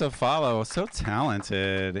tough act to follow. So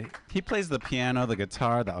talented. He plays the piano, the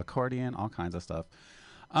guitar, the accordion, all kinds of stuff.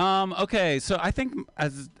 Okay, so I think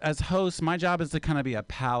as host, my job is to kind of be a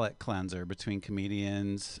palate cleanser between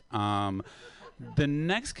comedians. The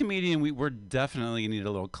next comedian, we're definitely need a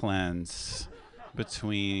little cleanse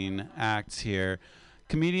between acts here.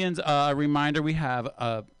 Comedians, a reminder, we have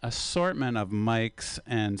a assortment of mics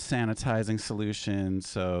and sanitizing solutions,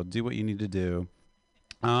 so do what you need to do.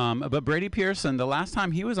 But Brady Pearson, the last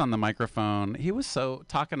time he was on the microphone, he was so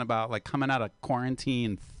talking about like coming out of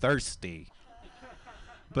quarantine thirsty.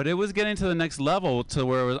 But it was getting to the next level to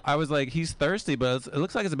where I was like, he's thirsty, but it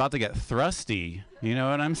looks like it's about to get thrusty. You know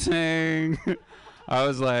what I'm saying? I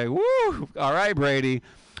was like, woo, all right, Brady.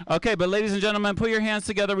 Okay, but ladies and gentlemen, put your hands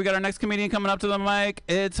together. We got our next comedian coming up to the mic.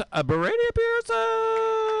 It's Brady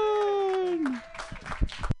Pearson.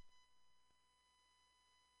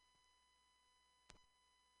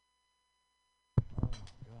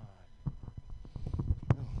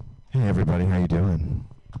 Hey, everybody, how you doing?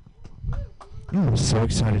 I'm so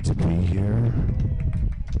excited to be here.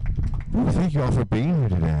 Ooh, thank you all for being here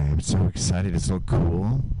today. I'm so excited. It's so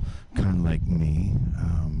cool, kind of like me.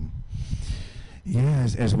 Yeah,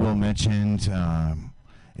 as Will mentioned, yeah,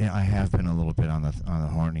 I have been a little bit on the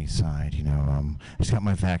horny side. I just got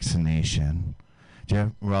my vaccination.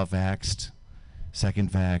 We're all vaxxed.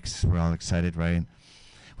 Second vax. We're all excited, right?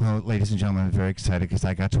 Well, ladies and gentlemen, I'm very excited because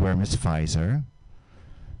I got to wear Miss Pfizer.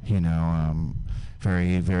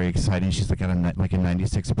 Very, very exciting. She's got a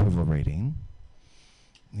 96 approval rating.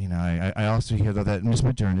 I also hear though that Miss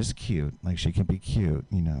Moderna is cute. Like she can be cute,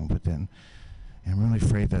 but then I'm really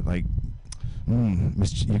afraid that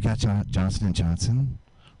you got Johnson & Johnson?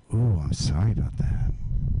 Ooh, I'm sorry about that.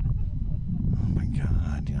 Oh my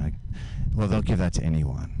God. Well, they'll give that to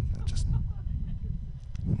anyone. They'll just,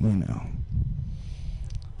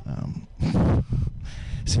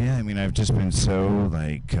 So yeah, I've just been so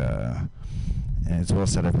as Will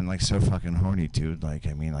said, I've been so fucking horny, dude. I've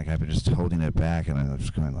been just holding it back, and I'm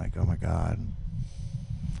just going oh my God,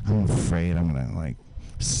 I'm afraid I'm gonna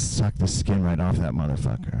suck the skin right off that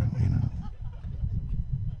motherfucker,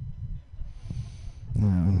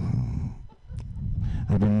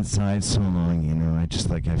 I've been inside so long, I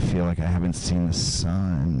just I feel like I haven't seen the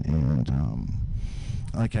sun, and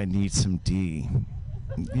I need some D,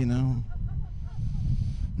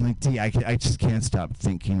 D, I just can't stop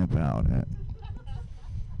thinking about it.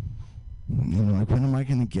 When am I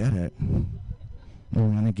going to get it? Am I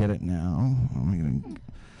going to get it now?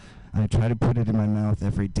 I try to put it in my mouth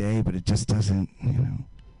every day, but it just doesn't,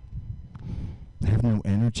 I have no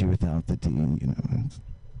energy without the D,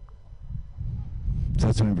 So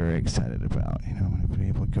that's what I'm very excited about, to be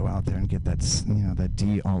able to go out there and get that, that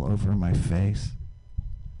D all over my face.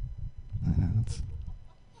 It's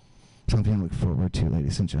something to look forward to,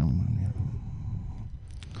 ladies and gentlemen.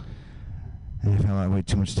 And I've had way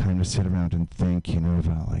too much time to sit around and think,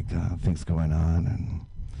 about things going on and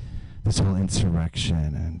this whole insurrection,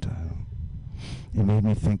 and it made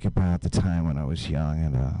me think about the time when I was young,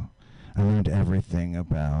 and I learned everything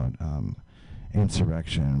about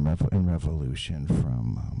insurrection and revolution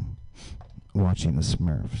from watching the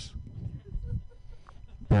Smurfs.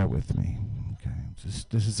 Bear with me. Okay,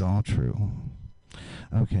 this is all true.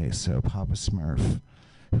 Okay, so Papa Smurf,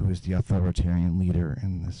 who is the authoritarian leader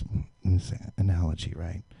in this analogy,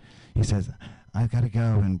 right? He says, I've got to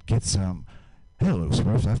go and get some, hello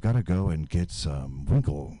Smurfs, I've got to go and get some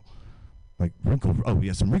some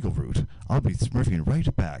wrinkle root. I'll be smurfing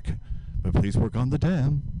right back, but please work on the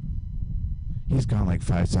dam. He's gone like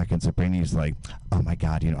 5 seconds, and Brainy's like, oh my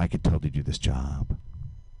God, I could totally do this job.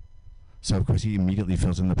 So of course he immediately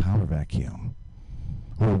fills in the power vacuum.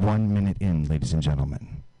 We're 1 minute in, ladies and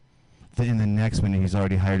gentlemen. In the next minute, he's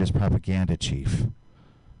already hired his propaganda chief.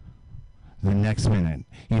 The next minute,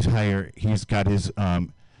 he's got his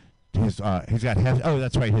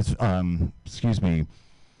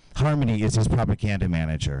Harmony is his propaganda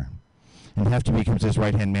manager. And Hefty becomes his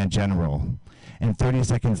right-hand man general. And 30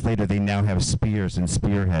 seconds later, they now have spears and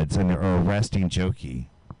spearheads, and they're arresting Jokey.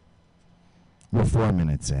 We're 4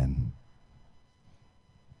 minutes in.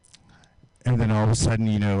 And then all of a sudden,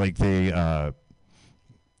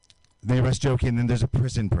 they arrest Jokey, and then there's a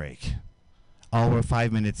prison break. We're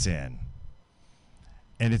 5 minutes in.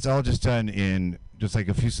 And it's all just done in just like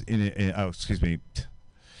a few,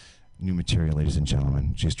 new material, ladies and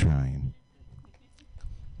gentlemen. She's trying.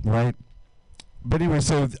 Right? But anyway,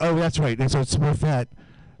 that's right. And so Smurfette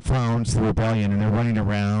founds the rebellion, and they're running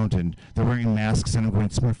around, and they're wearing masks, and I'm going,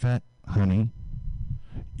 Smurfette, honey,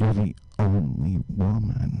 you're the only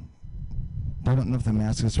woman. I don't know if the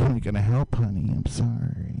mask is really going to help, honey. I'm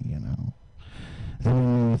sorry,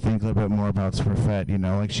 Then we think a little bit more about Smurfette,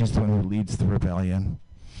 like she's the one who leads the rebellion.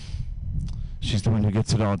 She's the one who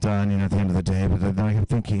gets it all done, at the end of the day. But then I'm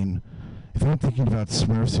thinking, if I'm thinking about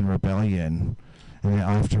Smurfs and rebellion and the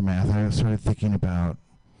aftermath, I started thinking about,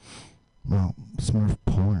 Smurf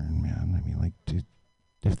porn, man. I mean, like, dude,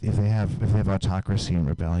 if they have autocracy and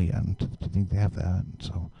rebellion, do you think they have that? And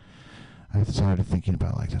so I started thinking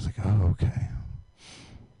about I was like, oh, okay.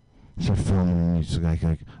 Started filming, and you just like,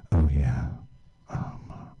 oh yeah,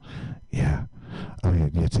 yeah, oh yeah,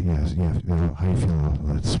 yeah. How you feel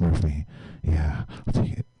about Smurfy? Yeah, I'll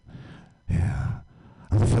take it. Yeah,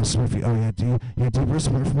 I feel Smurfy. Oh yeah, do you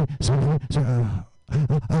Smurfy?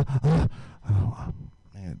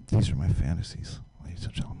 Man, these are my fantasies, ladies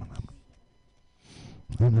and gentlemen.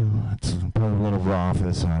 I know it's probably a little raw for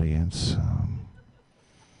this audience.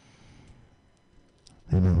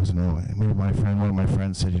 Maybe one of my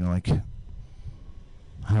friends said,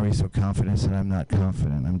 how are you so confident? I said, I'm not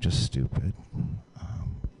confident. I'm just stupid.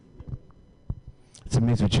 It's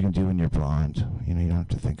amazing what you can do when you're blonde. You don't have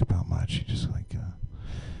to think about much. You just you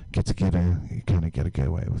kind of get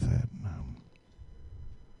away with it.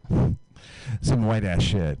 Some white ass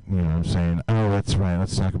shit. You know what I'm saying? Oh, that's right.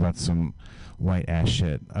 Let's talk about some white ass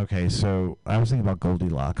shit. Okay, so I was thinking about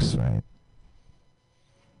Goldilocks, right?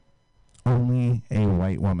 Only a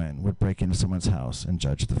white woman would break into someone's house and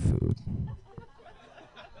judge the food.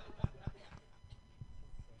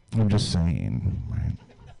 I'm just saying, right?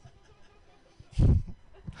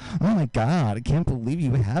 Oh my God, I can't believe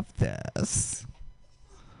you have this.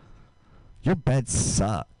 Your bed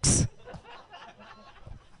sucks.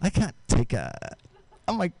 I can't take it.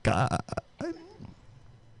 Oh my God.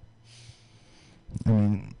 I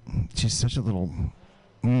mean, she's such a little,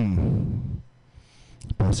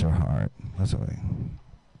 bless her heart. That's what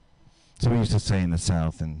we used to say in the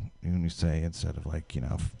South, and when you say, instead of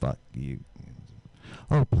fuck you,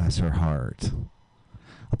 oh, bless her heart.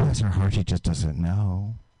 Oh, bless her heart, she just doesn't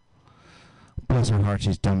know. Bless her heart,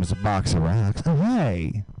 she's dumb as a box of rocks. Oh,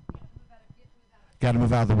 hey. Gotta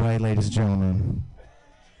move out of the way, ladies and gentlemen.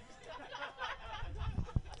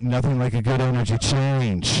 Nothing like a good energy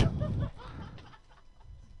change.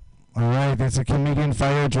 All right, that's a comedian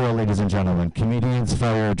fire drill, ladies and gentlemen. Comedian's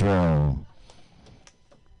fire drill.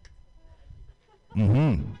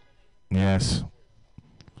 Yes.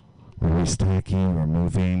 We're restacking, we're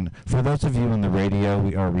moving. For those of you on the radio,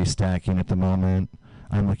 we are restacking at the moment.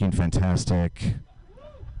 I'm looking fantastic.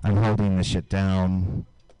 I'm holding this shit down.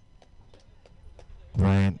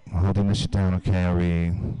 Right? I'm holding this shit down. Okay, are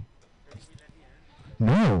we?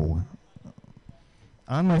 No.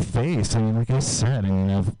 On my face. I mean, like I said,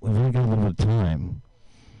 I've only got a little bit of time.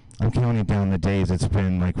 I'm counting down the days. It's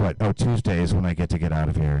been Tuesdays when I get to get out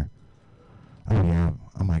of here. Oh, yeah.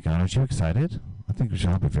 Oh, my God. Aren't you excited? I think we should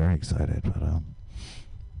all be very excited, but,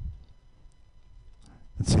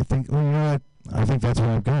 let's see, I think that's what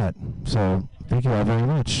I've got. So, thank you all very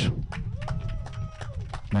much.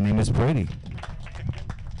 My name is Brady.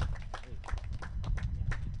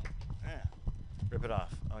 Rip it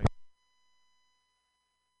off. Oh, yeah.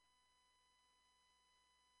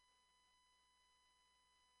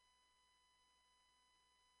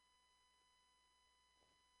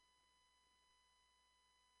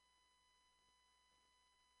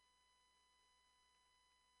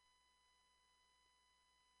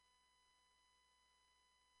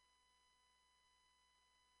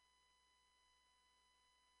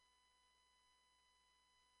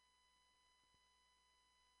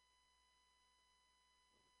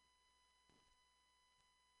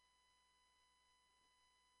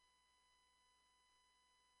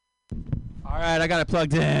 All right, I got it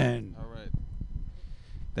plugged in. All right.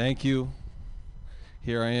 Thank you.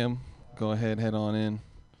 Here I am. Go ahead, head on in.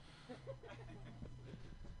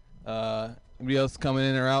 Anybody else coming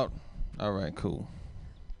in or out? All right, cool.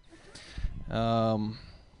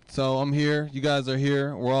 So I'm here. You guys are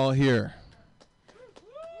here. We're all here.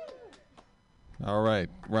 All right.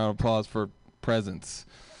 Round of applause for presence.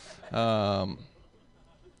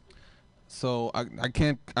 So I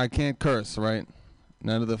can't curse, right?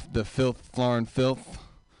 None of the filth, florin' filth.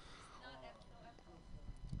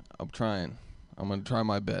 I'm trying. I'm gonna try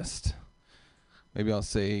my best. Maybe I'll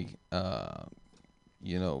say,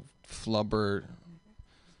 flubber,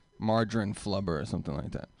 margarine flubber or something like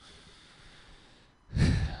that.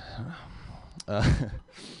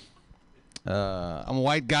 I'm a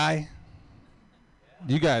white guy.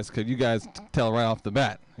 You guys tell right off the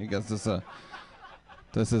bat. You guys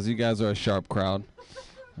you guys are a sharp crowd.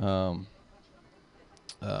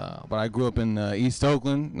 But I grew up in East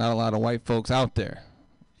Oakland. Not a lot of white folks out there.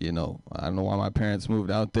 I don't know why my parents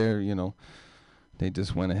moved out there. They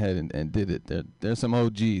just went ahead and did it. There's some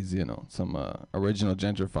OGs, some original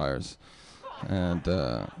gentrifiers, and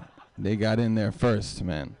they got in there first,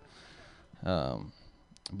 man.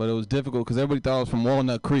 But it was difficult because everybody thought I was from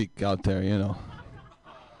Walnut Creek out there,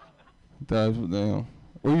 Where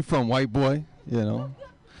you from, white boy?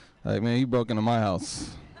 Like, man, you broke into my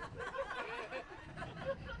house.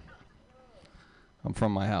 I'm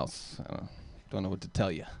from my house. I don't know what to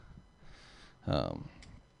tell you.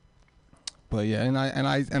 But yeah,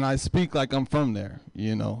 and I speak like I'm from there.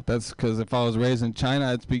 That's because if I was raised in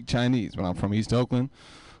China, I'd speak Chinese. But I'm from East Oakland,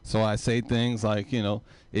 so I say things like,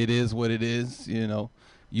 it is what it is. You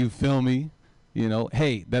feel me?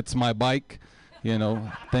 Hey, that's my bike.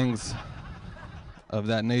 Things of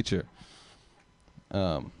that nature.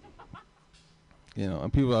 And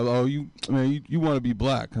people are like, oh, you want to be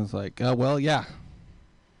black? I was like, well, yeah.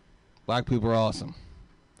 Black people are awesome.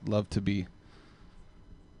 Love to be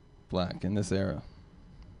black in this era.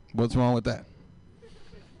 What's wrong with that?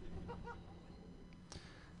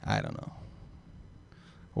 I don't know.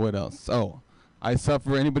 What else? Oh,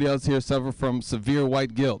 anybody else here suffer from severe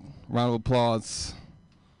white guilt? Round of applause.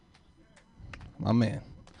 My man.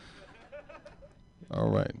 All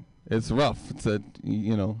right. It's rough. It's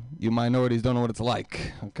you minorities don't know what it's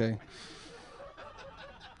like, okay?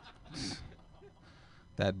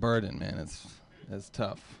 That burden, man, it's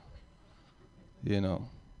tough.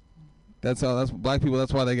 That's black people,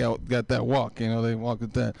 that's why they got that walk, they walk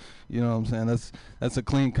with that, what I'm saying? That's a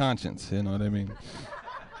clean conscience, you know what I mean?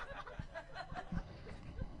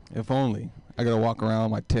 If only. I gotta walk around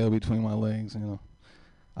with my tail between my legs,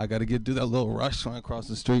 I gotta do that little rush when I cross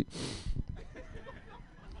the street.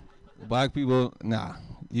 Black people, nah.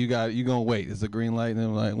 You gonna wait. It's a green light, and they're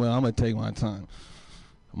like, well, I'm gonna take my time.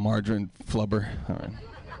 Margarine flubber. All right.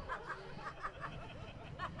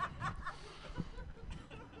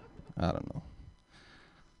 I don't know.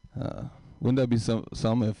 Wouldn't that be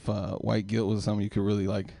some if white guilt was something you could really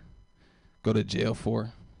go to jail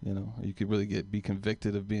for? Or you could really be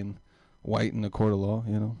convicted of being white in a court of law.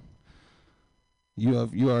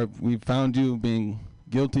 We found you being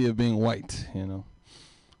guilty of being white. Well,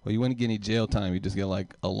 you wouldn't get any jail time. You just get a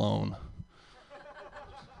loan,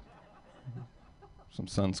 some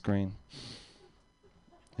sunscreen.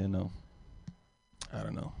 I don't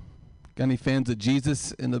know. Got any fans of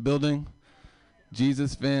Jesus in the building?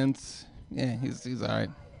 Jesus fans? Yeah, he's all right.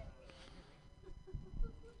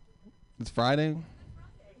 It's Friday.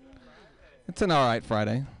 It's an all right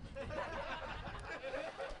Friday.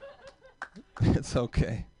 It's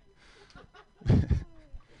okay.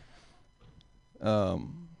 I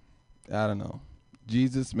don't know.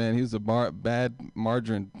 Jesus, man, he was a bad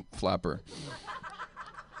margarine flapper.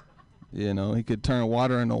 He could turn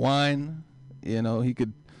water into wine. He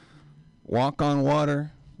could walk on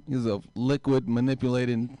water. He was a liquid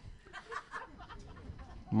manipulating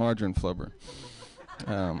margarine flubber.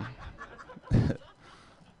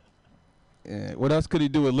 Yeah, what else could he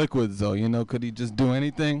do with liquids, though? Could he just do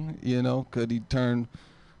anything? Could he turn,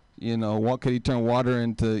 could he turn water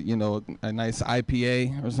into, a nice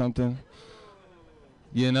IPA or something?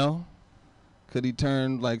 Could he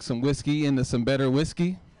turn some whiskey into some better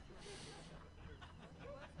whiskey?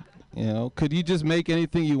 Could you just make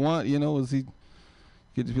anything you want? Was he?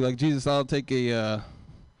 Could just be like, Jesus, I'll take a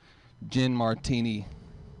gin martini,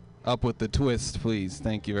 up with the twist, please.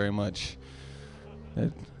 Thank you very much.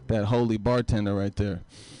 That holy bartender right there.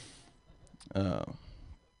 I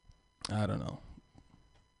don't know.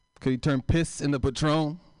 Could he turn piss into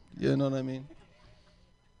Patron? You know what I mean?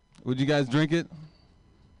 Would you guys drink it?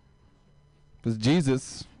 Because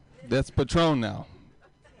Jesus, that's Patron now.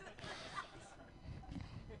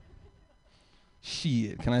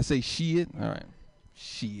 Shit. Can I say shit? All right.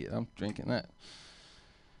 Shit. I'm drinking that.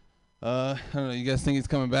 I don't know. You guys think he's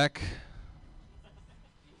coming back?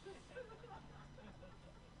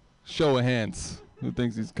 Show of hands. Who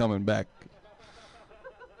thinks he's coming back?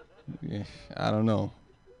 Yeah, I don't know.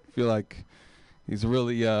 I feel like he's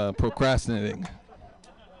really procrastinating.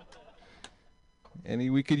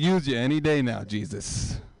 We could use you any day now,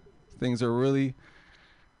 Jesus. Things are really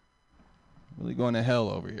going to hell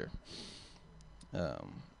over here.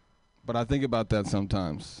 But I think about that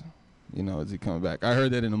sometimes. Is he coming back? I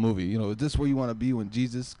heard that in a movie. Is this where you want to be when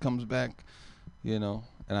Jesus comes back? And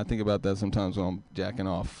I think about that sometimes when I'm jacking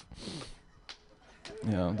off.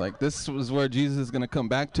 Like this was where Jesus is going to come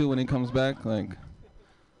back to when he comes back, like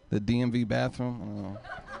the DMV bathroom. I don't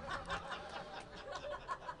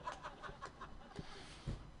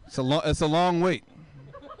know. It's a long wait.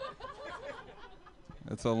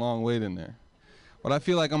 It's a long wait in there. But I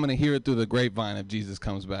feel like I'm going to hear it through the grapevine if Jesus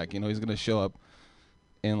comes back. He's going to show up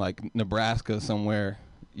in like Nebraska somewhere.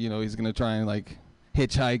 He's going to try and like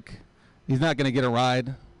hitchhike. He's not going to get a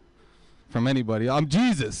ride from anybody. I'm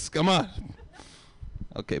Jesus. Come on.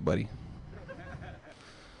 Okay, buddy.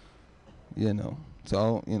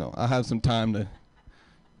 So, I'll have some time to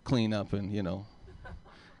clean up and,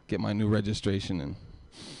 get my new registration, and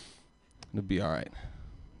it'll be all right.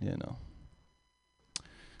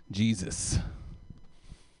 Jesus.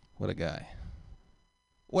 What a guy.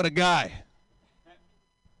 What a guy.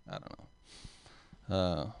 I don't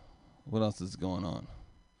know. What else is going on?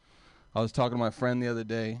 I was talking to my friend the other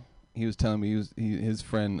day. He was telling me his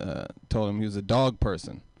friend told him he was a dog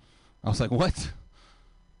person. I was like, what?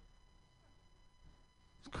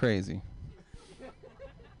 It's crazy.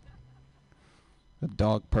 A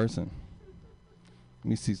dog person.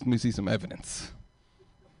 Let me see some evidence.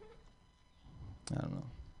 I don't know.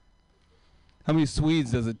 How many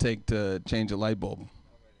Swedes does it take to change a light bulb?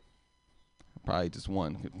 Probably just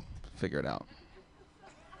one could figure it out.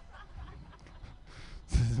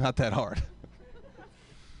 It's not that hard.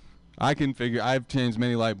 I've changed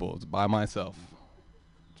many light bulbs by myself.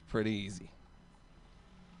 It's pretty easy.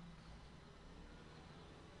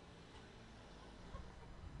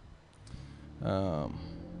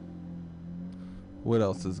 What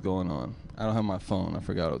else is going on? I don't have my phone. I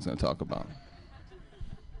forgot what I was going to talk about.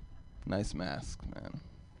 Nice mask, man.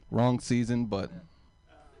 Wrong season, but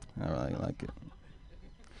I really like it.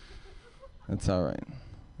 That's all right.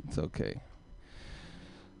 It's okay.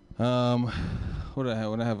 What do I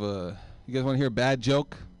have? You guys want to hear a bad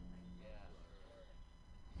joke?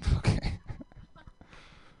 Okay.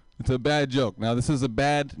 It's a bad joke. Now, this is a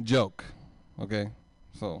bad joke. Okay?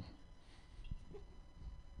 So,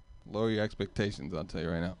 lower your expectations, I'll tell you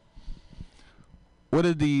right now. What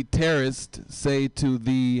did the terrorist say to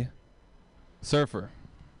the surfer?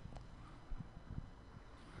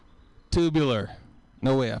 Tubular.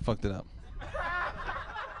 No way, I fucked it up.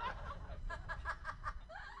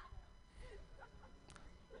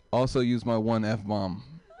 Also used my one F-bomb.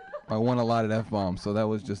 My one allotted F-bomb, so that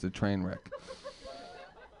was just a train wreck.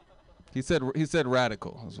 He said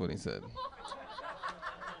radical, is what he said.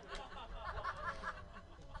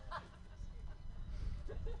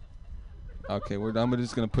 Okay, I'm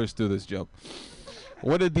just going to push through this joke.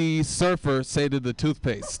 What did the surfer say to the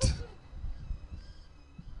toothpaste?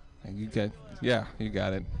 You got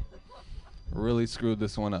it. Really screwed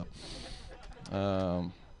this one up.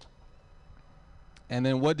 And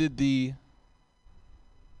then what did the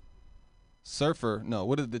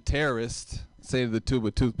terrorist say to the tube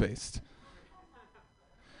of toothpaste?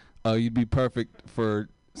 Oh, you'd be perfect for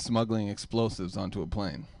smuggling explosives onto a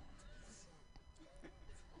plane.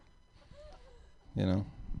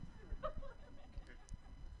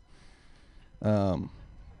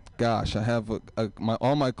 Gosh, I have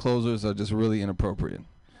all my closers are just really inappropriate.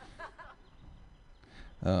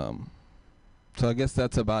 So I guess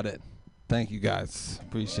that's about it. Thank you guys.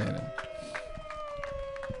 Appreciate it.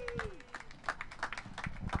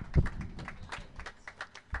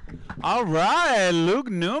 All right, Luke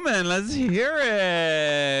Newman, let's hear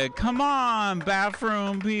it. Come on,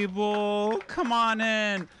 bathroom people. Come on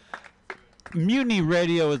in. Mutiny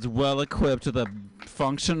Radio is well equipped with a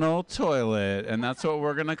functional toilet, and that's what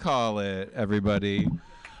we're going to call it, everybody.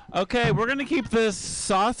 Okay, we're going to keep this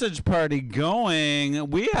sausage party going.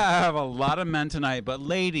 We have a lot of men tonight, but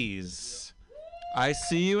ladies, I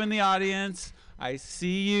see you in the audience. I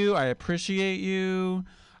see you. I appreciate you.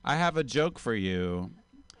 I have a joke for you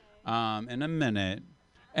in a minute.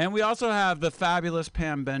 And we also have the fabulous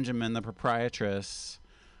Pam Benjamin, the proprietress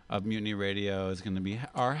of Mutiny Radio, is going to be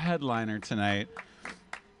our headliner tonight.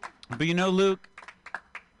 But Luke,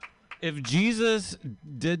 If Jesus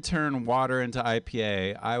did turn water into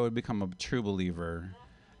IPA, I would become a true believer.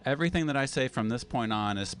 Everything that I say from this point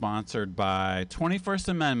on is sponsored by 21st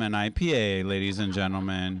Amendment IPA, ladies and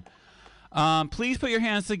gentlemen. Please put your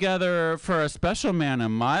hands together for a special man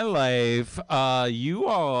in my life.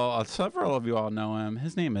 Several of you all know him.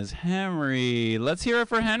 His name is Henry. Let's hear it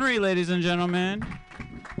for Henry, ladies and gentlemen.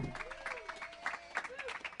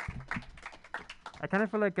 I kind of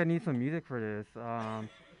feel like I need some music for this.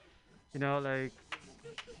 You know, like,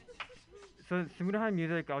 so we don't have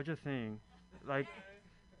music, I'll just sing. Like,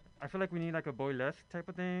 I feel like we need like a boylesque type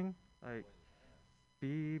of thing. Like,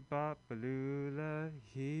 Bebop-a-lula,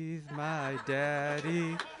 he's my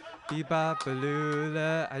daddy.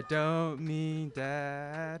 Bebop-a-lula, I don't mean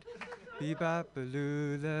dad.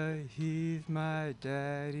 Bebop-a-lula, he's my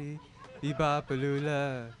daddy.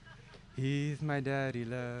 Bebop-a-lula, he's my daddy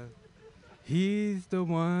love. He's the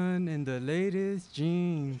one in the latest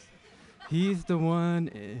jeans. He's the one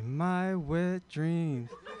in my wet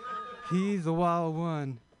dreams. He's the wild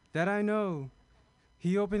one that I know.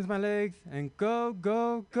 He opens my legs and go,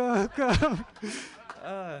 go, go, go.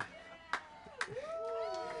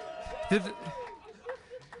 This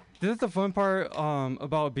is the fun part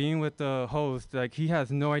about being with the host. Like, he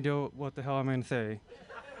has no idea what the hell I'm gonna say.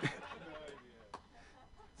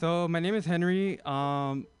 So my name is Henry.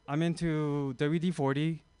 I'm into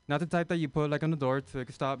WD-40, not the type that you put like on the door so it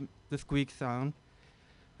can stop the squeak sound.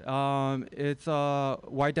 It's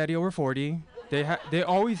White Daddy over 40. They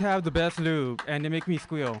always have the best lube, and they make me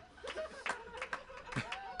squeal.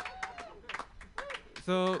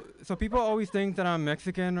 So people always think that I'm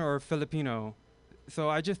Mexican or Filipino. So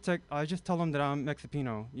I just tell them that I'm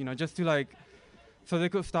Mexipino, you know, just to like, so they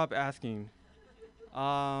could stop asking.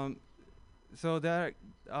 So that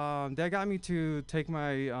got me to take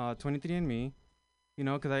my 23andMe, you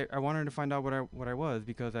know, because I wanted to find out what I was,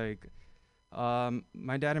 because like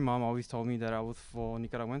my dad and mom always told me that I was full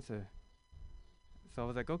Nicaragüense. So I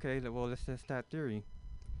was like, okay, well, let's test that theory.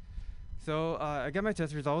 So I got my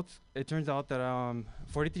test results. It turns out that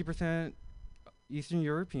 43% Eastern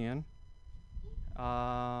European.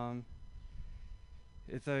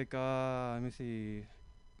 It's like let me see.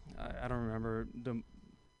 I don't remember the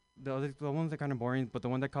ones are kind of boring, but the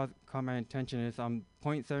one that caught my attention is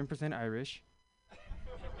 0.7% Irish.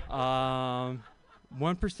 1%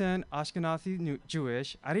 Ashkenazi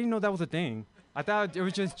Jewish. I didn't know that was a thing. I thought it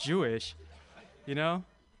was just Jewish, you know?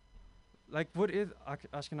 Like, what is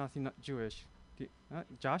Ashkenazi Jewish?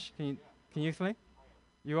 Josh, can you explain?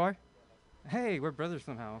 You are? Hey, we're brothers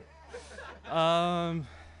somehow.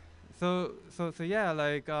 So yeah,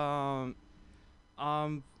 like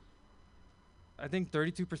I think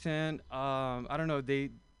 32%. I don't know. They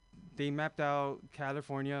mapped out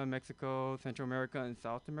California, Mexico, Central America, and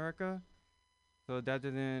South America. So that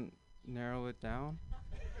didn't narrow it down.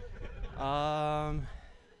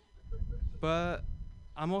 But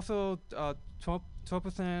I'm also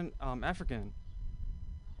 12% African.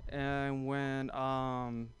 And when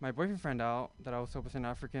my boyfriend found out that I was 12%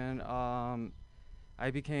 African, I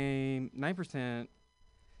became 9%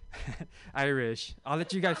 Irish. I'll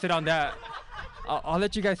let you guys sit on that. I'll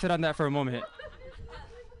let you guys sit on that for a moment.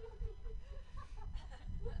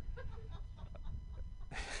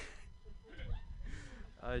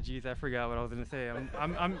 Geez, I forgot what I was gonna say.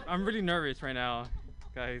 I'm really nervous right now,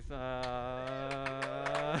 guys.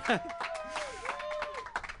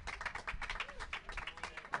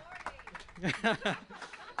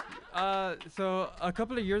 So a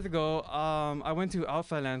couple of years ago, I went to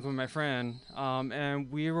Outside Lands with my friend, and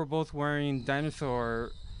we were both wearing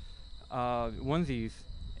dinosaur onesies,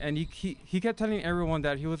 and he kept telling everyone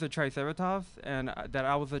that he was a Triceratops and that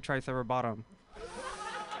I was a Tricerabottom.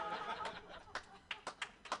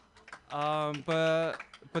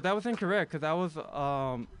 But that was incorrect, because I was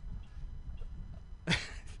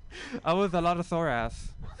I was a lot of sore ass.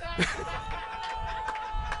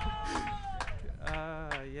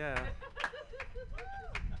 Yeah.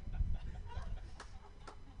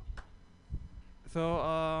 So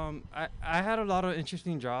I had a lot of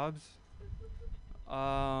interesting jobs.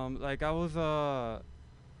 Like I was a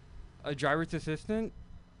driver's assistant.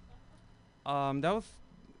 That was,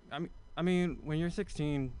 I mean, when you're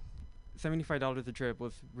 16, $75 a trip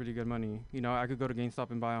was really good money. You know, I could go to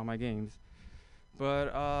GameStop and buy all my games.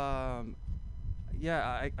 But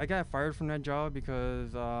yeah, I got fired from that job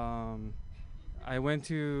because I went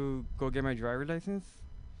to go get my driver's license,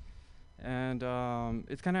 and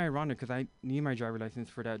it's kind of ironic because I need my driver's license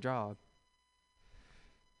for that job.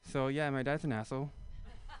 So yeah, my dad's an asshole.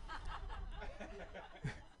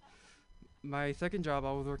 my second job,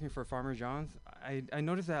 I was working for Farmer John's. I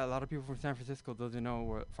noticed that a lot of people from San Francisco doesn't know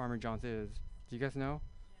what Farmer John's is. Do you guys know?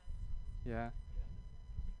 Yeah.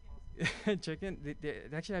 Chicken? They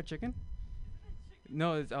actually have chicken?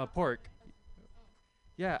 No, it's pork.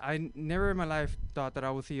 Yeah, never in my life thought that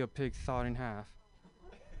I would see a pig sawed in half.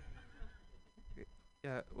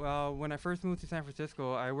 Yeah, well, when I first moved to San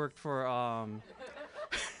Francisco, I worked for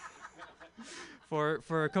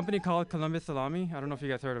for a company called Columbus Salami. I don't know if you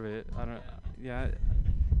guys heard of it. Yeah,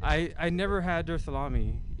 I never had their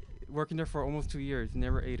salami. Working there for almost 2 years,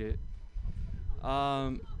 never ate it.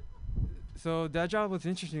 So that job was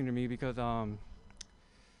interesting to me because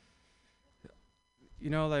you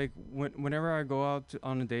know, like whenever I go out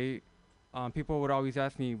on a date, people would always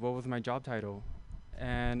ask me what was my job title,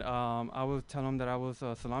 and I would tell them that I was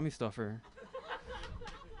a salami stuffer.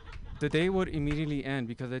 The date would immediately end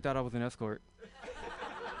because they thought I was an escort.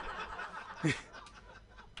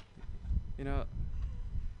 You know,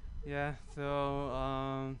 yeah.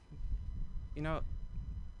 So you know,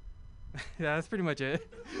 yeah, that's pretty much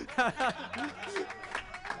it.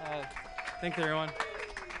 Thanks, everyone.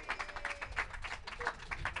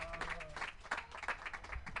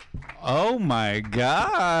 Oh my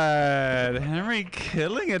God, Henry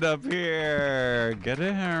killing it up here. Get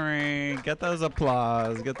it, Henry. Get those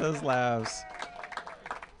applause. Get those laughs.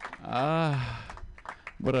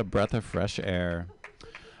 What a breath of fresh air.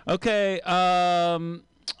 Okay, all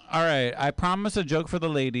right. I promised a joke for the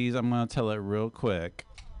ladies. I'm going to tell it real quick.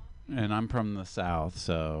 And I'm from the South,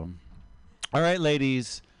 so. All right,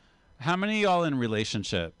 ladies. How many of y'all in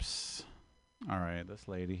relationships? All right, this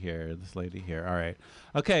lady here. All right.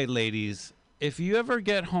 Okay, ladies. If you ever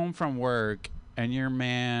get home from work and your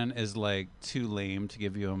man is like too lame to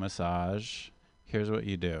give you a massage, here's what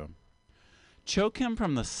you do. Choke him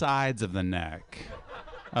from the sides of the neck.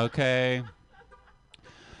 Okay?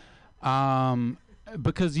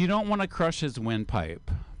 Because you don't want to crush his windpipe,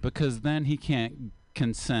 because then he can't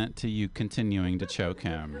consent to you continuing to choke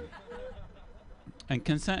him. And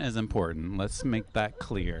consent is important. Let's make that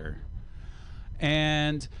clear.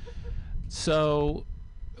 And so,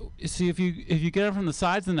 see, if you get it from the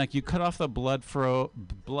sides of the neck, you cut off the blood flow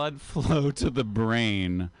to the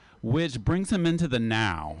brain, which brings him into the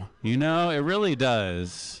now. You know, it really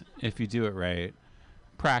does if you do it right.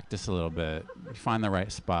 Practice a little bit. You find the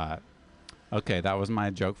right spot. Okay, that was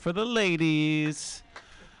my joke for the ladies.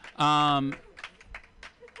 Let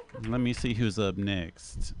me see who's up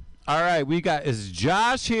next. All right, is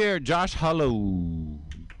Josh here? Josh, hello.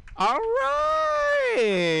 All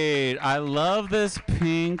right. I love this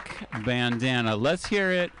pink bandana. Let's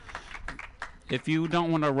hear it. If you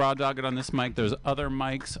don't want to raw dog it on this mic, there's other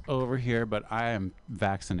mics over here, but I am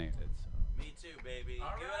vaccinated. Me too, baby. Give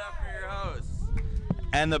it up for your host.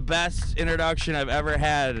 And the best introduction I've ever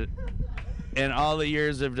had in all the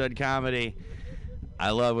years of done comedy. I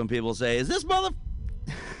love when people say, is this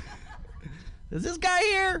guy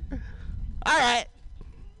here? All right.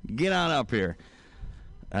 Get on up here.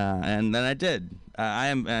 And then I did.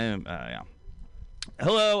 Yeah.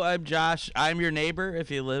 Hello, I'm Josh. I'm your neighbor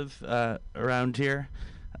if you live around here.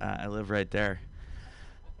 I live right there.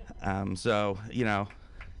 So, you know,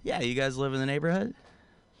 yeah, you guys live in the neighborhood?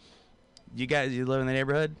 You live in the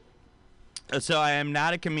neighborhood? So I am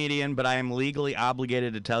not a comedian, but I am legally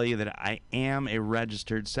obligated to tell you that I am a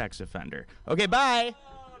registered sex offender. Okay, bye.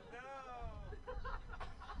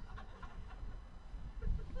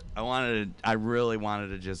 I really wanted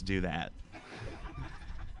to just do that.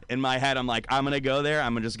 In my head, I'm like, I'm going to go there.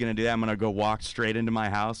 I'm just going to do that. I'm going to go walk straight into my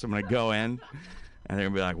house. I'm going to go in, and they're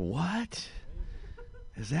going to be like, what?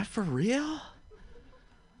 Is that for real?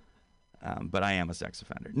 But I am a sex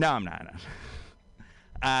offender. No, I'm not.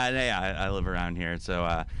 Yeah, I live around here.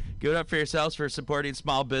 So give it up for yourselves for supporting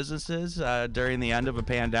small businesses during the end of a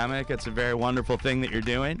pandemic. It's a very wonderful thing that you're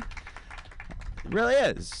doing. It really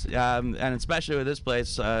is. And especially with this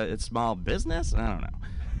place, it's small business? I don't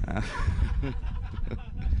know.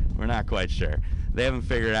 We're not quite sure. They haven't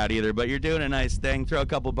figured it out either, but you're doing a nice thing. Throw a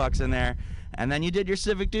couple bucks in there, and then you did your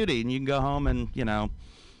civic duty, and you can go home and, you know,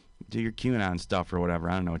 do your QAnon stuff or whatever.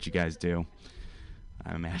 I don't know what you guys do.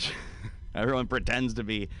 I imagine everyone pretends to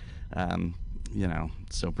be, you know,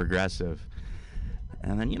 so progressive,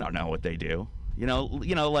 and then you don't know what they do. You know,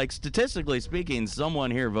 like statistically speaking,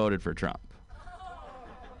 someone here voted for Trump.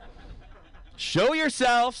 Show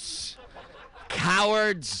yourselves,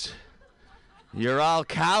 cowards. You're all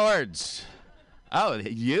cowards. Oh,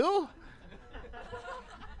 you?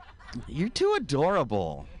 You're too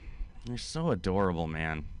adorable. You're so adorable,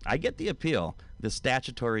 man. I get the appeal, the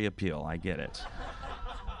statutory appeal. I get it.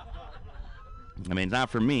 I mean, not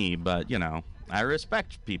for me, but, you know, I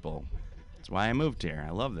respect people That's why I moved here. I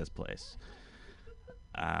love this place.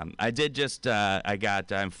 I'm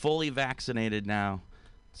fully vaccinated now.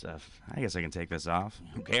 So I guess I can take this off.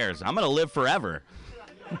 Who cares? I'm going to live forever.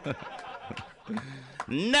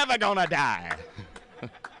 Never gonna die.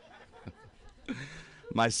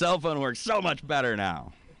 My cell phone works so much better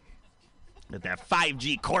now. With that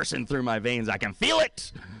 5G coursing through my veins, I can feel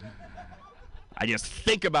it. I just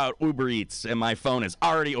think about Uber Eats, and my phone is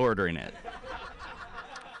already ordering it.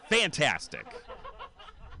 Fantastic.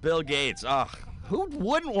 Bill Gates, who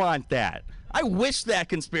wouldn't want that? I wish that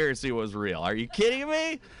conspiracy was real. Are you kidding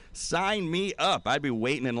me? Sign me up. I'd be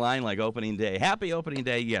waiting in line like opening day. Happy opening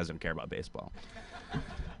day. You guys don't care about baseball.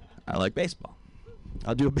 I like baseball.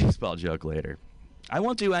 I'll do a baseball joke later. I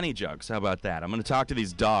won't do any jokes. How about that? I'm going to talk to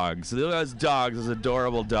these dogs. Those dogs, those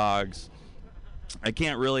adorable dogs. I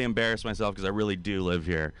can't really embarrass myself because I really do live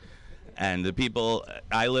here. And the people,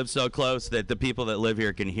 I live so close that the people that live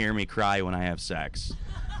here can hear me cry when I have sex.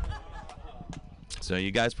 So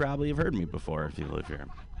you guys probably have heard me before if you live here.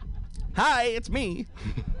 Hi, it's me.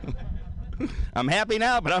 I'm happy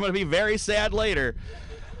now, but I'm going to be very sad later.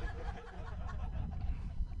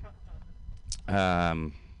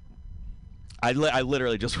 I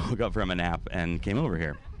literally just woke up from a nap and came over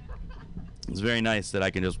here. It's very nice that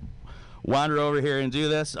I can just wander over here and do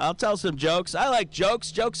this. I'll tell some jokes. I like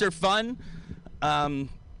jokes. Jokes are fun. I'm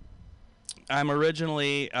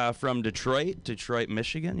originally from Detroit,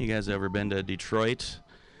 Michigan. You guys ever been to Detroit?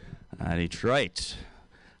 Detroit.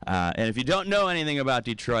 And if you don't know anything about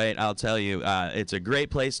Detroit, I'll tell you, it's a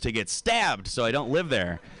great place to get stabbed, so I don't live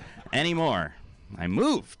there anymore. I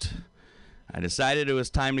moved. I decided it was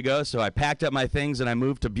time to go, so I packed up my things and I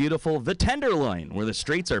moved to beautiful the Tenderloin, where the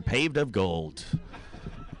streets are paved of gold.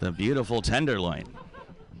 The beautiful Tenderloin.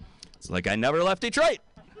 It's like I never left Detroit.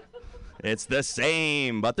 It's the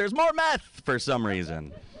same, but there's more meth for some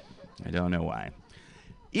reason. I don't know why.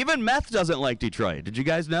 Even meth doesn't like Detroit. Did you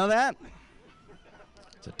guys know that?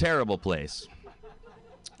 It's a terrible place.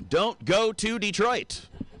 Don't go to Detroit.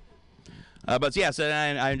 But yes,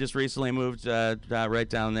 I just recently moved right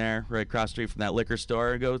down there, right across the street from that liquor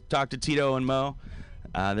store. Go talk to Tito and Mo.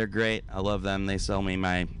 They're great. I love them. They sell me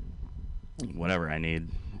my whatever I need.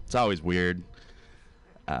 It's always weird.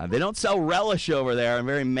 They don't sell relish over there. I'm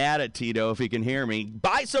very mad at Tito if he can hear me.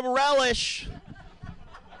 Buy some relish.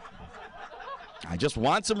 I just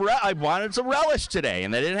want some I wanted some relish today,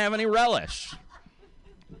 and they didn't have any relish.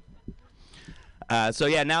 So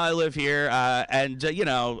yeah, now I live here, and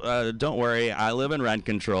don't worry, I live in rent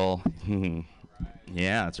control.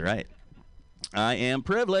 Yeah, that's right. I am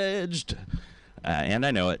privileged, and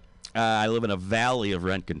I know it. I live in a valley of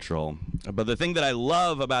rent control. But the thing that I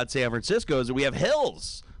love about San Francisco is that we have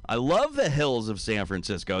hills. I love the hills of San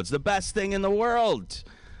Francisco. It's the best thing in the world.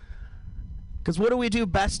 Because what do we do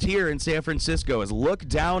best here in San Francisco is look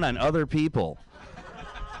down on other people.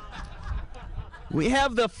 We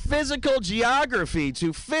have the physical geography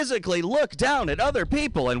to physically look down at other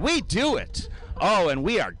people, and we do it. Oh, and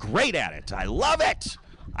we are great at it. I love it.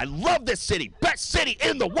 I love this city. Best city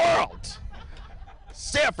in the world.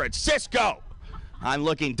 San Francisco. I'm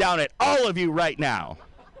looking down at all of you right now.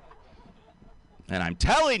 And I'm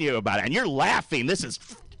telling you about it, and you're laughing. This is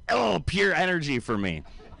pure energy for me.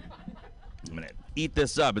 I'm going to eat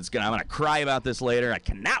this up. I'm going to cry about this later. I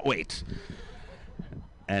cannot wait.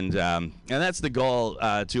 And that's the goal,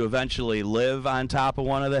 to eventually live on top of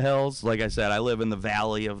one of the hills. Like I said, I live in the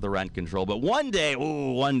valley of the rent control. But one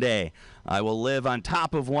day, I will live on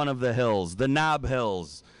top of one of the hills, the Knob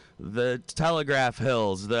Hills, the Telegraph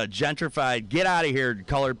Hills, the gentrified, get out of here,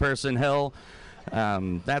 colored person hill.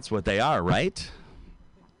 That's what they are, right?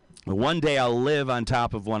 One day I'll live on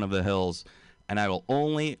top of one of the hills, and I will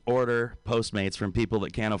only order Postmates from people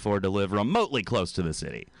that can't afford to live remotely close to the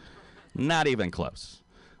city. Not even close.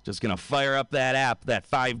 Just going to fire up that app, that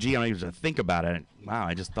 5G. I don't even think about it. Wow,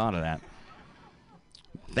 I just thought of that.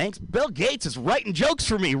 Thanks. Bill Gates is writing jokes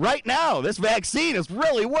for me right now. This vaccine is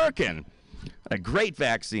really working. A great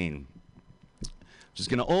vaccine. Just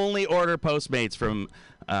going to only order Postmates from,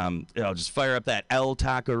 just fire up that El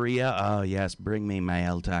Taqueria. Oh, yes, bring me my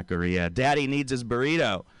El Taqueria. Daddy needs his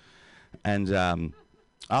burrito. And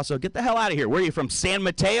also, get the hell out of here. Where are you from, San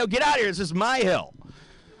Mateo? Get out of here. This is my hill.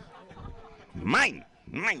 Mine.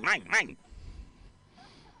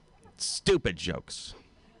 Stupid jokes.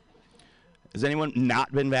 Has anyone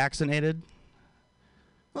not been vaccinated?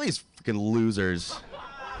 Well, these freaking losers.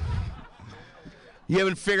 You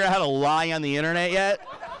haven't figured out how to lie on the internet yet?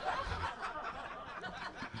 What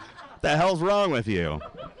the hell's wrong with you?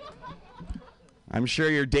 I'm sure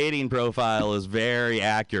your dating profile is very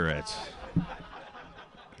accurate.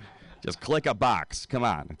 Just click a box. Come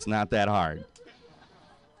on, it's not that hard.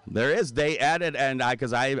 They added, and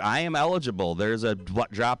because I am eligible, there's a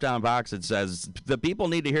drop-down box that says, the people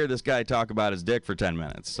need to hear this guy talk about his dick for 10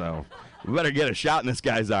 minutes, so we better get a shot in this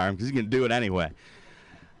guy's arm, because he's going to do it anyway.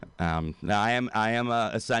 Now, I am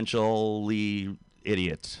essentially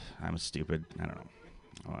idiot. I'm stupid. I don't know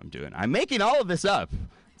what I'm doing. I'm making all of this up.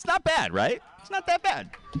 It's not bad, right? It's not that bad.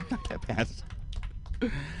 Not that bad.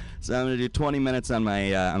 So I'm going to do 20 minutes on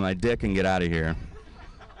my dick and get out of here.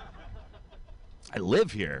 I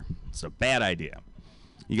live here. It's a bad idea.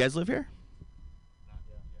 You guys live here?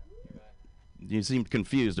 You seem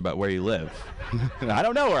confused about where you live. I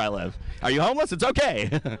don't know where I live. Are you homeless? It's okay.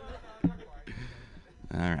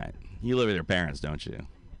 All right. You live with your parents, don't you?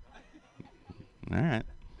 All right.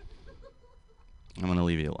 I'm going to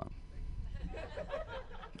leave you alone.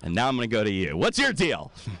 And now I'm going to go to you. What's your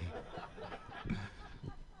deal?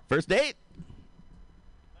 First date?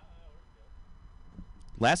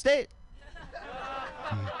 Last date?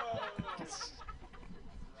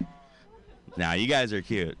 Now, you guys are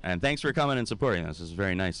cute, and thanks for coming and supporting us. This is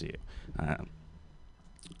very nice of you.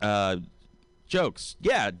 Jokes.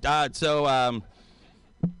 Yeah, so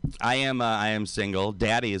I am single.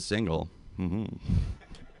 Daddy is single.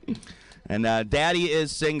 Mm-hmm. And Daddy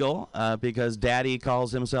is single because Daddy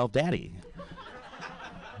calls himself Daddy.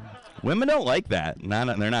 Women don't like that.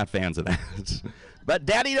 They're not fans of that. But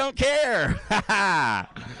Daddy don't care.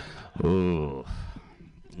 Ooh.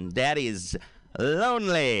 Daddy's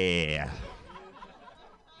lonely.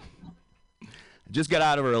 Just got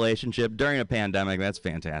out of a relationship during a pandemic. That's a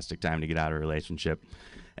fantastic time to get out of a relationship.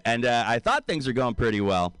 And I thought things are going pretty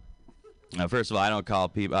well. First of all, I don't call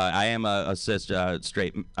people. I am a cis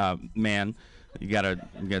straight man. You gotta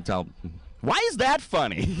tell. Why is that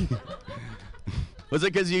funny? Was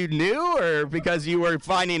it because you knew, or because you were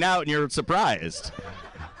finding out and you're surprised?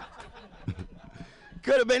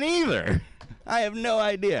 Could have been either. I have no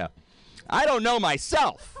idea. I don't know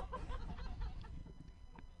myself.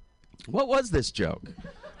 What was this joke?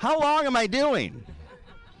 How long am I doing?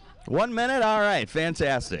 1 minute? All right,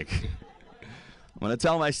 fantastic. I'm going to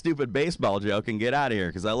tell my stupid baseball joke and get out of here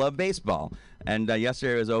because I love baseball. And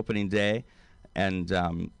yesterday was opening day, and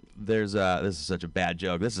this is such a bad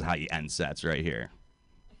joke. This is how you end sets right here.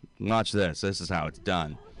 Watch this. This is how it's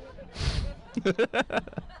done. This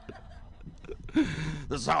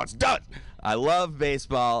is how it's done. I love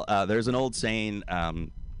baseball. There's an old saying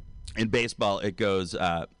in baseball. It goes,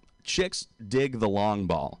 chicks dig the long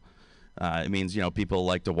ball. It means, people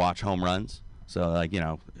like to watch home runs. So,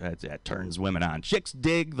 it turns women on. Chicks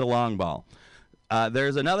dig the long ball.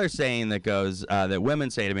 There's another saying that goes, that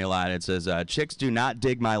women say to me a lot. It says, chicks do not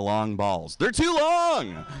dig my long balls. They're too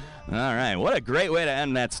long. All right. What a great way to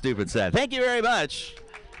end that stupid set. Thank you very much.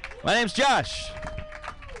 My name's Josh.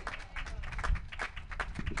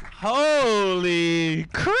 Holy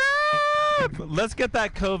crap! Let's get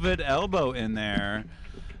that COVID elbow in there.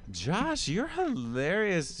 Josh, you're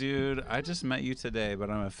hilarious, dude. I just met you today,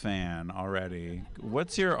 but I'm a fan already.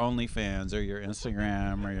 What's your OnlyFans or your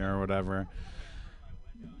Instagram or your whatever?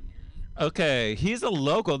 Okay, he's a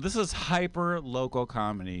local. This is hyper local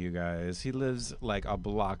comedy, you guys. He lives like a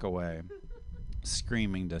block away.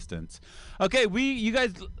 Screaming distance. Okay, you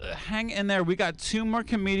guys hang in there. We got 2 more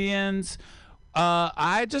comedians.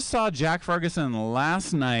 I just saw Jack Ferguson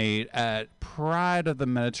last night at Pride of the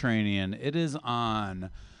Mediterranean. It is on.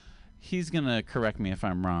 He's going to correct me if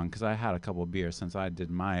I'm wrong because I had a couple beers since I did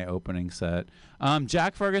my opening set.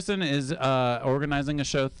 Jack Ferguson is organizing a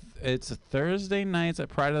show. It's Thursday nights at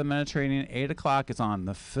Pride of the Mediterranean, 8 o'clock. It's on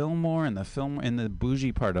the Fillmore in the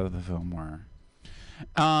bougie part of the Fillmore.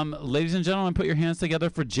 Ladies and gentlemen, put your hands together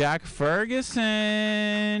for Jack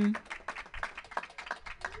Ferguson.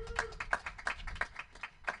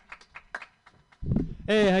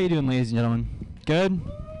 Hey, how you doing, ladies and gentlemen? Good?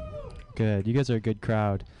 Good. You guys are a good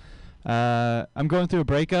crowd. I'm going through a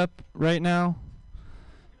breakup right now.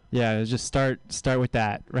 Yeah, just start with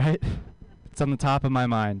that, right? It's on the top of my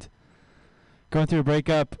mind. Going through a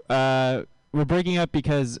breakup. We're breaking up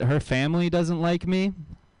because her family doesn't like me.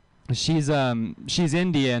 She's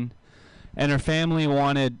Indian, and her family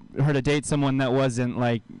wanted her to date someone that wasn't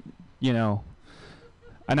like, an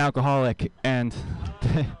alcoholic, and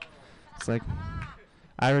it's like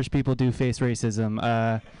Irish people do face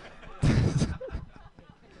racism.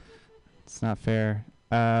 It's not fair.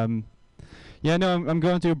 I'm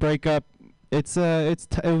going through a breakup. It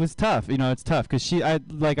was tough. It's tough because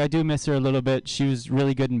I do miss her a little bit. She was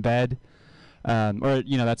really good in bed,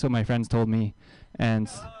 that's what my friends told me, and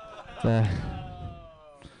yeah.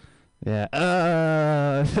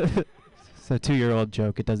 It's a 2-year-old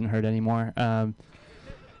joke. It doesn't hurt anymore.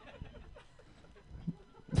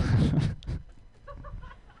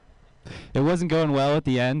 It wasn't going well at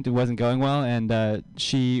the end. It wasn't going well, and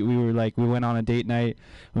we went on a date night.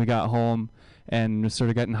 We got home, and it was sort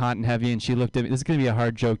of getting hot and heavy. And she looked at me. This is gonna be a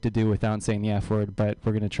hard joke to do without saying the F word, but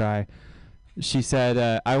we're gonna try. She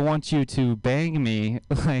said, "I want you to bang me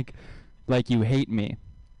like you hate me."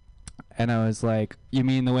 And I was like, "You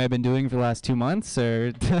mean the way I've been doing for the last 2 months,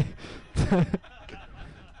 or?"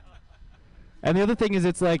 And the other thing is,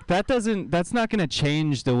 it's like that's not going to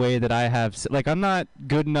change the way that I have, I'm not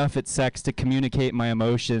good enough at sex to communicate my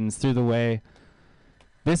emotions through the way.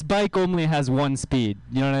 This bike only has 1 speed.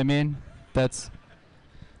 You know what I mean?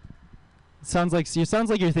 Sounds like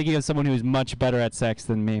you're thinking of someone who's much better at sex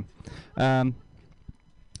than me. Do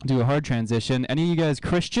a hard transition. Any of you guys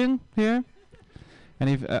Christian here?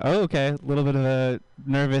 Okay, a little bit of a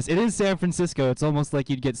nervous. It is San Francisco. It's almost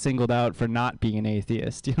like you'd get singled out for not being an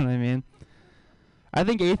atheist. You know what I mean? I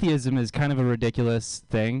think atheism is kind of a ridiculous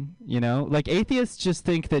thing, you know? Like, atheists just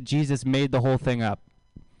think that Jesus made the whole thing up,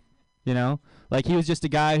 you know? Like, he was just a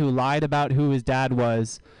guy who lied about who his dad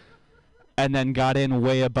was and then got in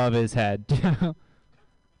way above his head, you know?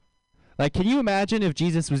 Like, can you imagine if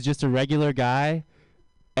Jesus was just a regular guy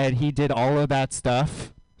and he did all of that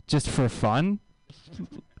stuff just for fun?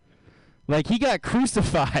 Like, he got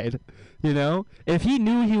crucified, you know? If he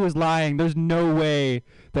knew he was lying, there's no way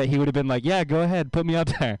that he would have been like, yeah, go ahead, put me up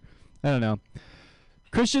there. I don't know.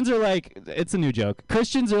 Christians are like, it's a new joke.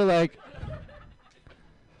 Christians are like,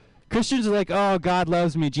 oh, God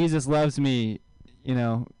loves me, Jesus loves me, you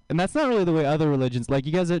know? And that's not really the way other religions, like,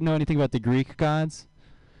 you guys don't know anything about the Greek gods?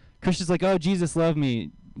 Christians like, oh, Jesus loved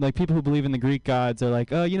me. Like, people who believe in the Greek gods are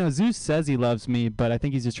like, oh, you know, Zeus says he loves me, but I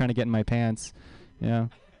think he's just trying to get in my pants, you know?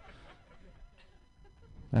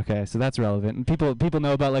 Okay, so that's relevant. And people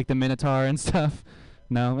know about, like, the Minotaur and stuff.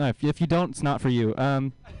 No, if you don't, it's not for you.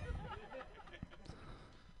 Do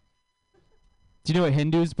you know what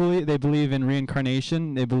Hindus believe? They believe in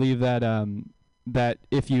reincarnation. They believe that that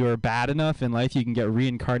if you are bad enough in life, you can get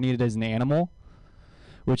reincarnated as an animal,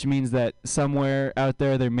 which means that somewhere out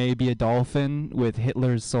there may be a dolphin with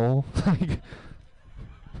Hitler's soul,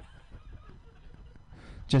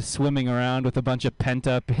 just swimming around with a bunch of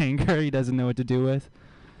pent-up anger he doesn't know what to do with.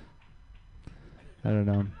 I don't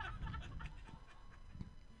know.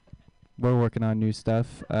 We're working on new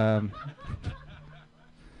stuff.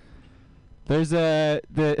 There's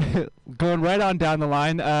going right on down the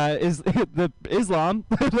line is the Islam.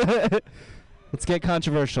 Let's get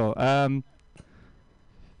controversial.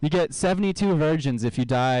 You get 72 virgins if you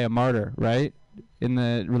die a martyr, right? In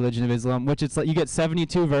the religion of Islam, which it's like you get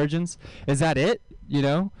 72 virgins. Is that it? You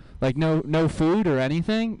know, like no food or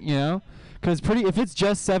anything. You know. Because if it's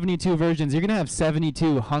just 72 virgins, you're going to have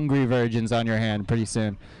 72 hungry virgins on your hand pretty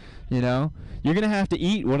soon. You know? You're going to have to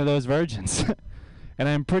eat one of those virgins. And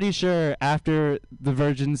I'm pretty sure after the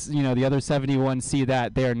virgins, you know, the other 71 see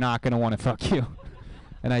that, they are not going to want to fuck you.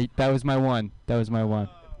 And that was my one. All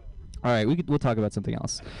right, we'll talk about something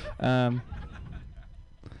else.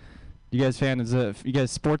 You guys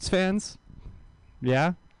sports fans?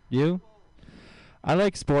 Yeah? You? I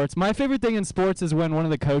like sports. My favorite thing in sports is when one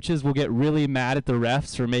of the coaches will get really mad at the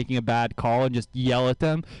refs for making a bad call and just yell at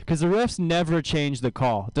them, because the refs never change the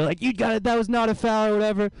call. They're like, you got it, that was not a foul or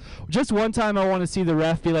whatever. Just one time I want to see the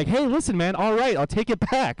ref be like, hey, listen, man, all right, I'll take it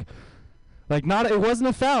back. Like, it wasn't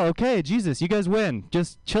a foul. Okay, Jesus, you guys win.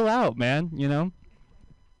 Just chill out, man, you know?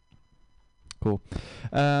 Cool.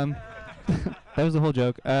 That was the whole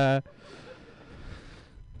joke.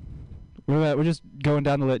 We're just going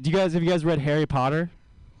down the list. Have you guys read Harry Potter?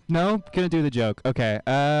 No? Gonna do the joke. Okay.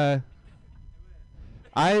 I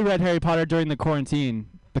read Harry Potter during the quarantine.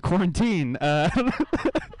 It's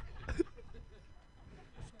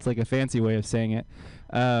like a fancy way of saying it.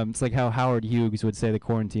 It's like how Howard Hughes would say the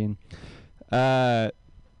quarantine. I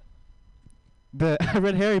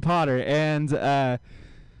read Harry Potter, and I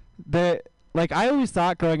always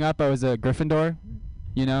thought growing up I was a Gryffindor,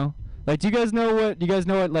 you know? Like, do you guys know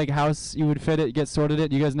what like house you would get sorted at?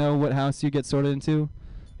 Do you guys know what house you get sorted into?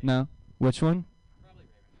 No? Which one? Probably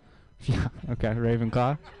Ravenclaw. Yeah, okay,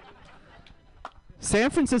 Ravenclaw. San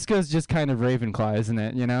Francisco is just kind of Ravenclaw, isn't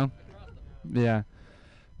it, you know? Yeah.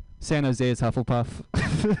 San Jose is Hufflepuff.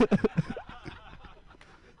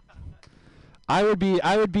 I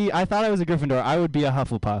thought I was a Gryffindor. I would be a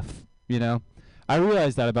Hufflepuff, you know? I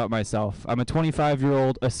realized that about myself. I'm a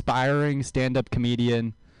 25-year-old aspiring stand-up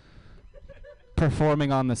comedian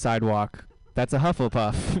performing on the sidewalk. That's a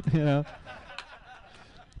Hufflepuff, you know.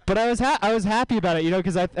 But I was happy about it, you know,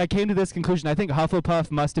 because I came to this conclusion. I think Hufflepuff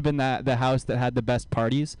must have been the house that had the best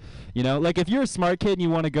parties, you know. Like, if you're a smart kid and you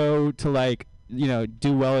want to go to, like, you know,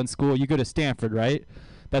 do well in school, you go to Stanford, right?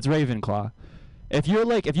 That's Ravenclaw. If you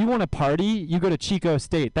want to party, you go to Chico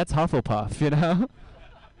State. That's Hufflepuff, you know?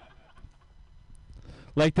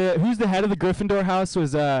 Like who's the head of the Gryffindor house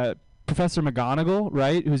was Professor McGonagall,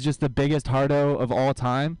 right? Who's just the biggest hardo of all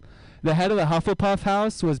time. The head of the Hufflepuff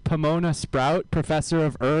house was Pomona Sprout, professor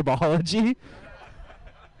of herbology.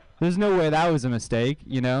 There's no way that was a mistake,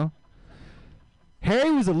 you know?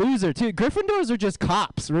 Harry was a loser too. Gryffindors are just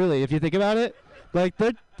cops, really, if you think about it. Like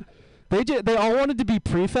they all wanted to be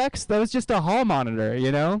prefects. That was just a hall monitor,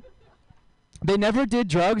 you know? They never did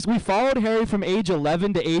drugs. We followed Harry from age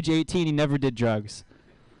 11 to age 18. He never did drugs.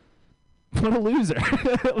 What a loser.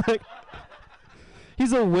 Like,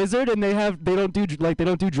 he's a wizard and they don't do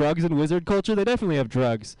drugs in wizard culture. They definitely have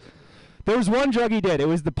drugs. There was one drug he did. It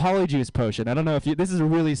was the polyjuice potion. I don't know if this is a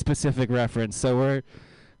really specific reference, so we're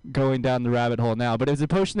going down the rabbit hole now. But it was a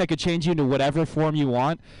potion that could change you into whatever form you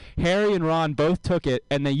want. Harry and Ron both took it,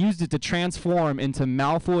 and they used it to transform into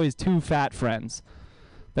Malfoy's two fat friends.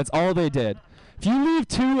 That's all they did. If you leave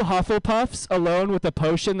two Hufflepuffs alone with a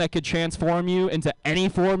potion that could transform you into any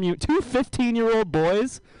form two 15-year-old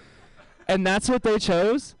boys, and that's what they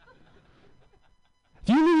chose. If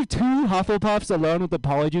you leave two Hufflepuffs alone with the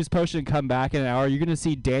polyjuice potion and come back in an hour, you're going to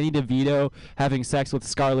see Danny DeVito having sex with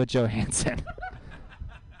Scarlett Johansson.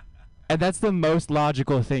 And that's the most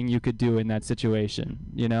logical thing you could do in that situation,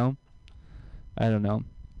 you know? I don't know.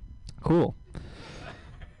 Cool.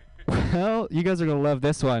 Well, you guys are going to love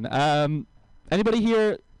this one. Anybody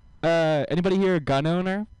here a gun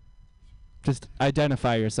owner? Just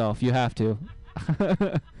identify yourself. You have to.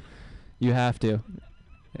 You have to.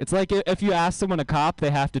 It's like if you ask someone a cop, they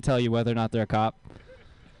have to tell you whether or not they're a cop.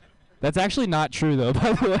 That's actually not true, though,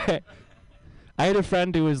 by the way. I had a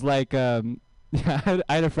friend who was like, I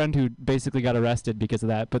had a friend who basically got arrested because of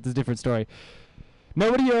that, but it's a different story.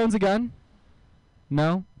 Nobody here owns a gun?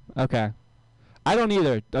 No? Okay. I don't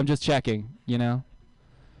either. I'm just checking, you know?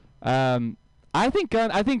 I think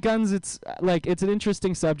guns, it's an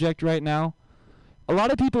interesting subject right now. A lot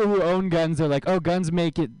of people who own guns are like, oh, guns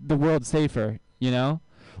make the world safer, you know?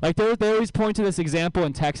 Like they always point to this example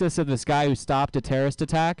in Texas of this guy who stopped a terrorist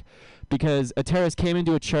attack because a terrorist came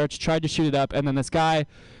into a church, tried to shoot it up, and then this guy,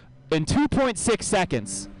 in 2.6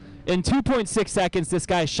 seconds, this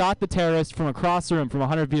guy shot the terrorist from across the room from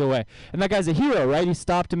 100 feet away. And that guy's a hero, right? He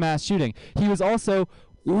stopped a mass shooting. He was also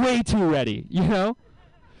way too ready, you know?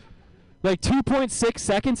 Like 2.6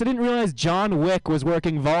 seconds. I didn't realize John Wick was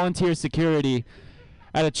working volunteer security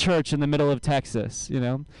at a church in the middle of Texas, you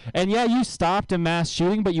know? And yeah, you stopped a mass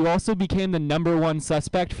shooting, but you also became the #1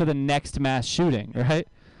 suspect for the next mass shooting, right?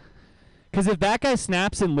 Because if that guy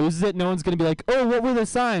snaps and loses it, no one's going to be like, oh, what were the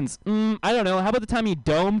signs? I don't know. How about the time he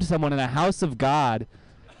domed someone in a house of God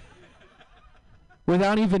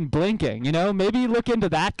without even blinking, you know? Maybe look into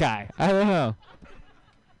that guy. I don't know.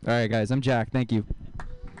 All right, guys, I'm Jack. Thank you.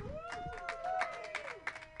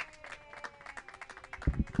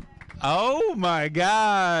 Oh my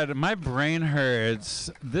God, my brain hurts.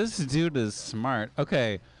 This dude is smart.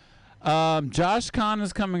 Okay, Josh Kahn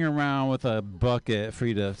is coming around with a bucket for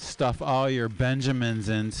you to stuff all your Benjamins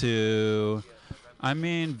into. I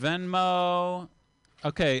mean, Venmo.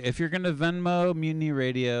 Okay, if you're gonna Venmo Mutiny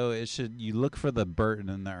Radio, you look for the Burton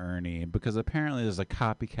and the Ernie because apparently there's a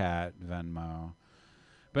copycat Venmo.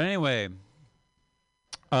 But anyway.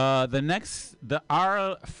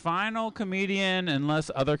 Our final comedian, unless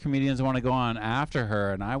other comedians want to go on after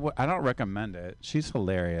her, and I don't recommend it. She's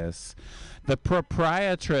hilarious. The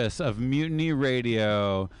proprietress of Mutiny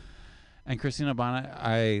Radio, and Christina Bonnet,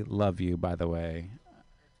 I love you, by the way.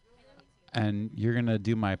 And you're going to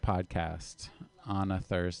do my podcast on a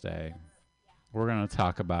Thursday. We're going to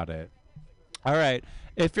talk about it. All right.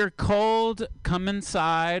 If you're cold, come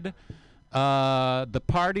inside. The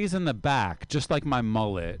party's in the back, just like my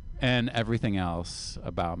mullet and everything else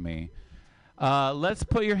about me. Let's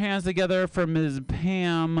put your hands together for Ms.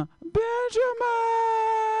 Pam Benjamin.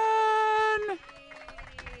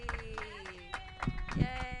 Yay.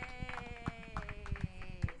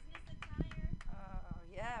 Oh,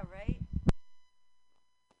 yeah, right?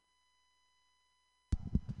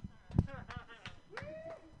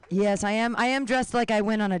 Yes, I am dressed like I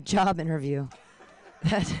went on a job interview.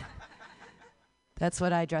 That's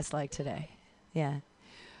what I dress like today. Yeah.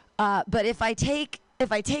 But if I take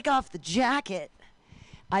off the jacket,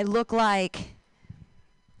 I look like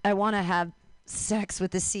I want to have sex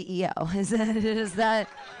with the CEO. Is that?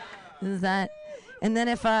 And then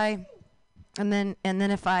if I,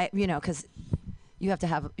 you know, because you have to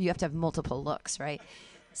have multiple looks, right?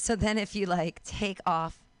 So then if you like take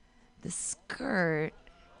off the skirt,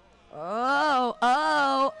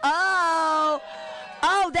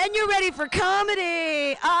 then get ready for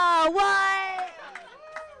comedy. Oh, what?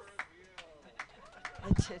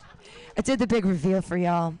 I did the big reveal for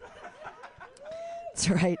y'all. That's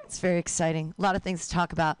right. It's very exciting. A lot of things to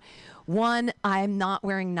talk about. One, I'm not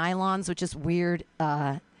wearing nylons, which is weird,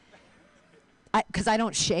 because I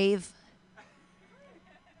don't shave.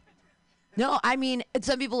 No, I mean,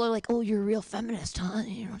 some people are like, "Oh, you're a real feminist, huh?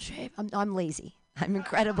 You don't shave." I'm lazy. I'm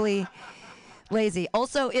incredibly lazy.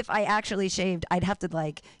 Also, if I actually shaved, I'd have to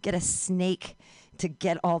like get a snake to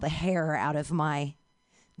get all the hair out of my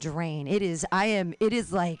drain.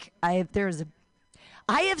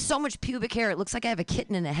 I have so much pubic hair. It looks like I have a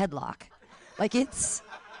kitten in a headlock. Like it's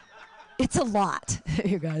a lot,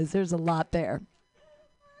 you guys. There's a lot there.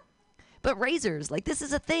 But razors, like this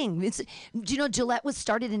is a thing. Do you know Gillette was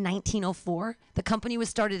started in 1904? The company was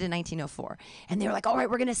started in 1904. And they were like, all right,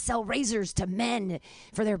 we're going to sell razors to men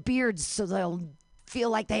for their beards so they'll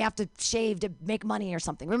feel like they have to shave to make money or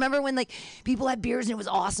something. Remember when like people had beards and it was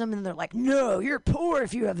awesome and they're like, no, you're poor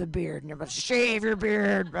if you have a beard and you're going to shave your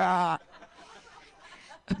beard. But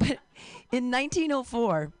in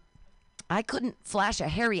 1904, I couldn't flash a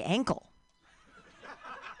hairy ankle.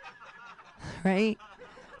 Right?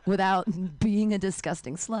 Without being a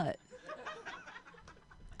disgusting slut.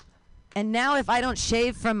 And now if I don't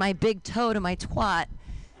shave from my big toe to my twat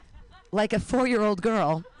like a 4-year-old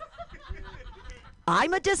girl,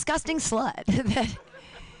 I'm a disgusting slut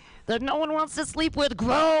that no one wants to sleep with.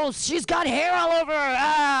 Gross. She's got hair all over her.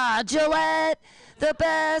 Ah, Gillette, the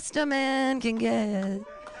best a man can get.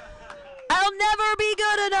 I'll never be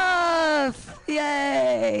good enough.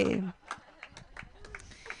 Yay.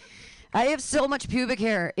 I have so much pubic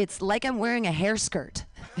hair. It's like I'm wearing a hair skirt.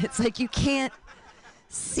 It's like you can't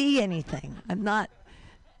see anything. I'm not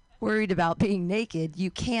worried about being naked.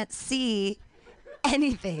 You can't see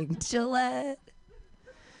anything. Gillette,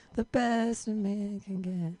 the best a man can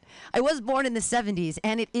get. I was born in the 70s,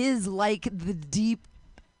 and it is like the deep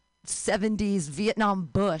 70s Vietnam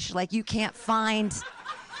bush. Like you can't find,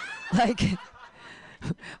 like...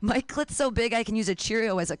 My clit's so big I can use a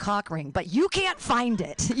Cheerio as a cock ring, but you can't find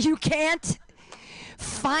it. You can't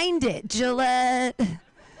find it, Gillette.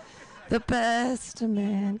 The best a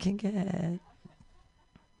man can get.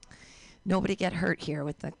 Nobody get hurt here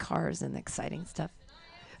with the cars and the exciting stuff.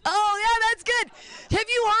 Oh, yeah, that's good. Have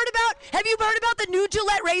you heard about the new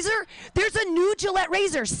Gillette razor? There's a new Gillette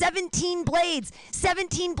razor, 17 blades.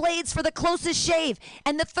 17 blades for the closest shave.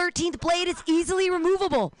 And the 13th blade is easily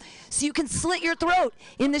removable. So you can slit your throat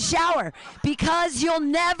in the shower because you'll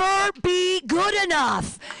never be good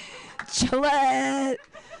enough. Gillette,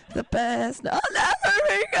 the best. I'll never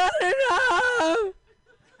be good enough.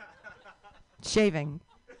 Shaving.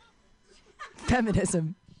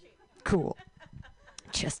 Feminism. Cool.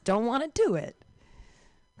 Just don't want to do it.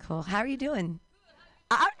 Cool. How are you doing?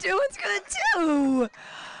 I'm doing good too.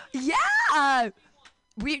 Yeah.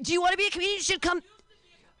 Do you want to be a comedian? You should come.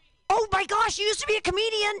 Oh my gosh, you used to be a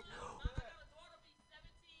comedian.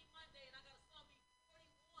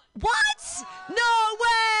 What? No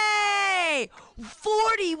way.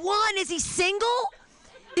 41. Is he single?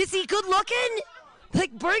 Is he good looking?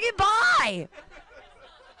 Like, bring it by.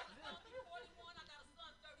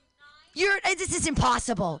 This is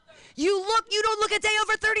impossible. You don't look a day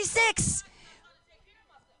over 36.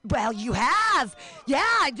 Well, you have.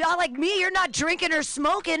 Yeah, not like me. You're not drinking or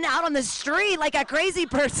smoking out on the street like a crazy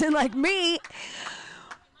person like me.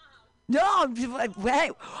 No,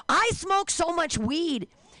 I smoke so much weed.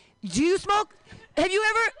 Do you smoke? Have you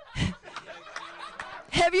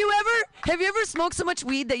ever smoked so much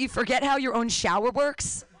weed that you forget how your own shower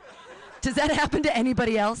works? Does that happen to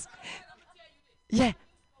anybody else? Yeah.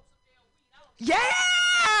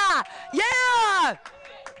 Yeah! Yeah!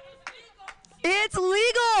 It's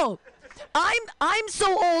legal. I'm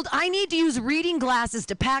so old, I need to use reading glasses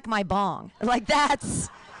to pack my bong. Like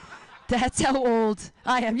that's how old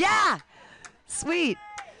I am. Yeah! Sweet.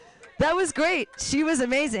 That was great. She was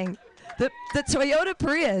amazing. The Toyota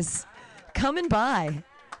Prius coming by.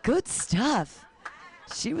 Good stuff.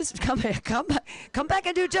 She was come back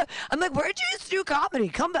and do I'm like, where'd you used to do comedy?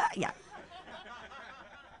 Come back. Yeah.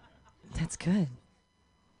 That's good.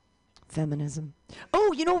 Feminism.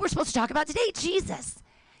 Oh, you know what we're supposed to talk about today? Jesus.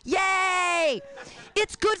 Yay!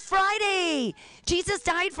 It's Good Friday. Jesus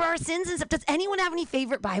died for our sins and stuff. Does anyone have any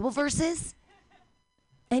favorite Bible verses?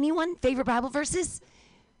 Anyone? Favorite Bible verses?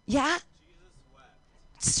 Yeah?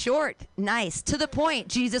 Short. Nice. To the point.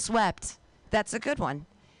 Jesus wept. That's a good one.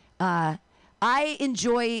 I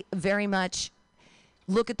enjoy very much.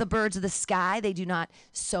 Look at the birds of the sky. They do not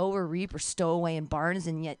sow or reap or stow away in barns,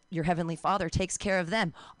 and yet your heavenly Father takes care of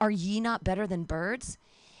them. Are ye not better than birds?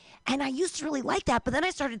 And I used to really like that, but then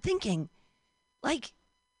I started thinking, like,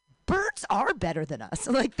 birds are better than us.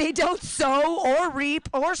 Like, they don't sow or reap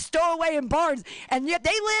or stow away in barns, and yet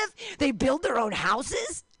they build their own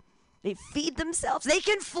houses, they feed themselves, they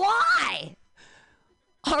can fly.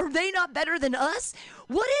 Are they not better than us?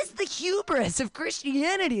 What is the hubris of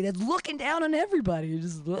Christianity that's looking down on everybody?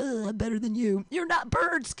 Just, I'm better than you. You're not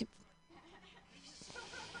birds.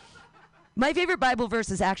 My favorite Bible verse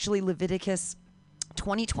is actually Leviticus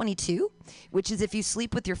 20:22, which is, if you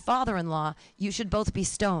sleep with your father-in-law, you should both be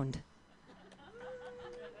stoned.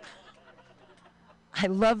 I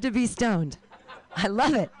love to be stoned. I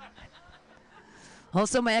love it.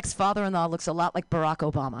 Also, my ex-father-in-law looks a lot like Barack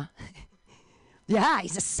Obama. Yeah,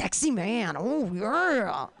 he's a sexy man. Oh,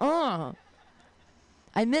 yeah.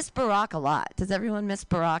 I miss Barack a lot. Does everyone miss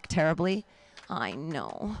Barack terribly? I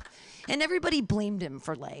know. And everybody blamed him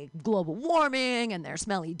for, like, global warming and their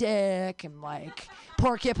smelly dick and, like,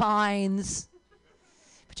 porcupines.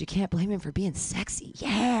 But you can't blame him for being sexy.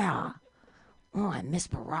 Yeah. Oh, I miss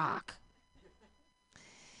Barack.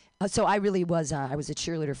 So I really was, I was a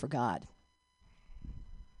cheerleader for God.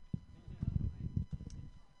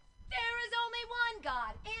 There is only one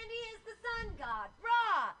God, and he is the sun God.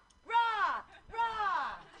 Rah, rah,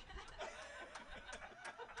 rah.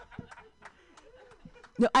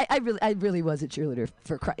 No, I really was a cheerleader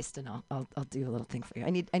for Christ, and I'll do a little thing for you.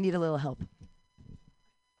 I need a little help.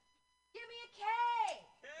 Give me a K.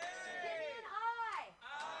 Give me an I.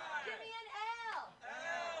 Give me an L.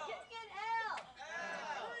 Give me an L.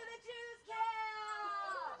 Who do the Jews kill?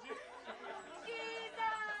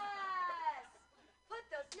 Jesus! Put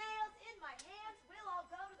those nails in my hands. We'll all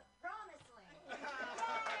go to the promised land.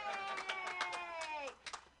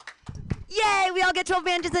 Yay! Yay! We all get 12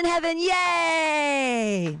 mansions in heaven.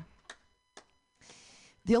 Yay!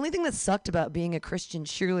 The only thing that sucked about being a Christian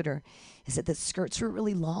cheerleader is that the skirts were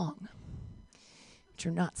really long, which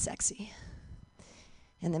are not sexy.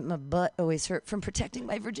 And that my butt always hurt from protecting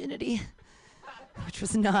my virginity, which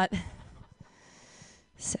was not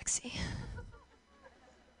sexy.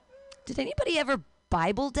 Did anybody ever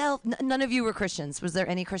Bible delve? None of you were Christians. Was there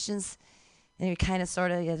any Christians? And you kind of,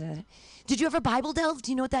 sort of. Did you ever Bible delve?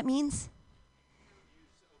 Do you know what that means?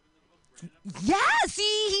 Yeah,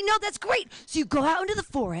 see, that's great. So you go out into the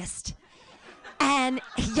forest, and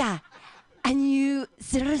and you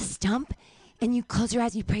sit on a stump, and you close your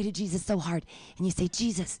eyes, and you pray to Jesus so hard, and you say,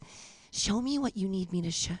 Jesus, show me what you need me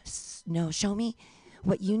to show me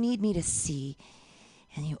what you need me to see.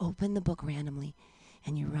 And you open the book randomly,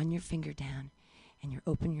 and you run your finger down, and you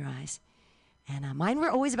open your eyes. And mine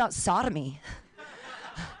were always about sodomy.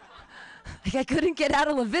 Like, I couldn't get out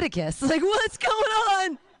of Leviticus. Like, what's going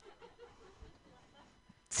on?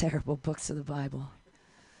 Terrible books of the Bible.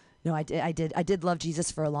 No, I did love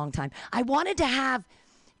Jesus for a long time. I wanted to have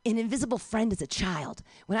an invisible friend as a child.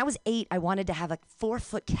 When I was 8, I wanted to have a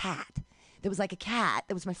 4-foot cat. That was like a cat.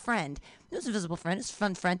 That was my friend. It was an invisible friend. It was a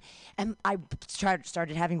fun friend. And I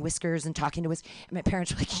started having whiskers and talking to whiskers. And my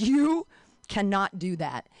parents were like, you cannot do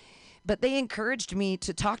that. But they encouraged me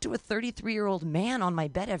to talk to a 33-year-old man on my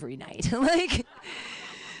bed every night. Like,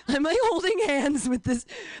 am I holding hands with this?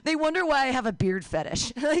 They wonder why I have a beard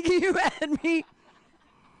fetish. Like, you and me.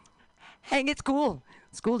 It's cool.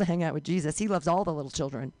 It's cool to hang out with Jesus. He loves all the little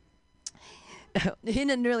children. In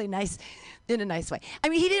a nice way. I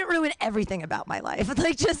mean, he didn't ruin everything about my life.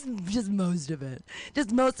 Like, just most of it.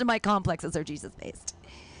 Just most of my complexes are Jesus-based.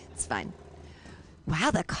 It's fine. Wow,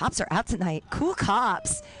 the cops are out tonight. Cool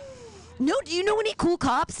cops. No, do you know any cool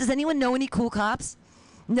cops? Does anyone know any cool cops?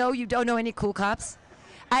 No, you don't know any cool cops?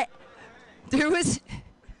 I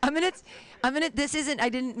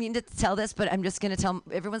didn't mean to tell this, but I'm just going to tell,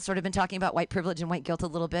 everyone's sort of been talking about white privilege and white guilt a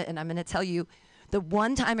little bit, and I'm going to tell you the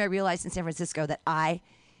one time I realized in San Francisco that I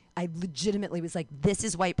legitimately was like, this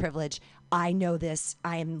is white privilege. I know this.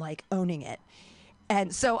 I am, like, owning it.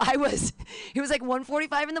 And so it was like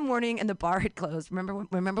 1:45 in the morning and the bar had closed. Remember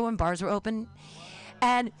when bars were open?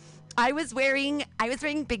 And I was wearing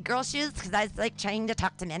big girl shoes because I was, like, trying to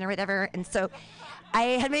talk to men or whatever. And so I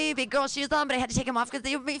had my big girl shoes on, but I had to take them off because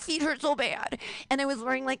my feet hurt so bad. And I was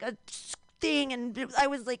wearing, like, a thing, and I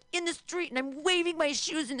was, like, in the street, and I'm waving my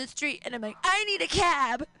shoes in the street, and I'm like, I need a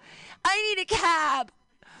cab. I need a cab.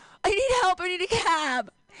 I need help. I need a cab.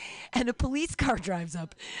 And a police car drives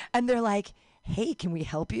up, and they're like, hey, can we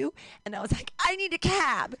help you? And I was like, I need a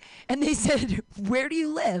cab. And they said, where do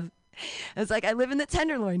you live? I was like, I live in the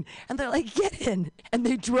Tenderloin. And they're like, get in. And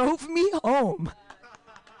they drove me home.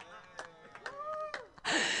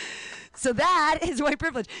 So that is white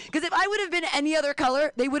privilege. Because if I would have been any other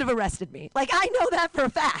color, they would have arrested me. Like, I know that for a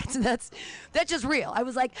fact. That's just real. I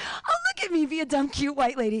was like, oh, look at me, be a dumb, cute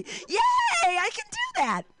white lady. Yay, I can do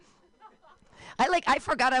that. I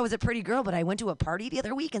forgot I was a pretty girl, but I went to a party the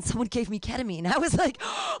other week and someone gave me ketamine. I was like,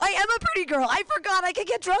 I am a pretty girl. I forgot I could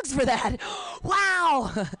get drugs for that.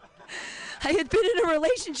 Wow. I had been in a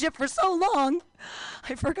relationship for so long,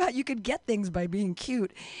 I forgot you could get things by being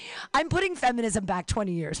cute. I'm putting feminism back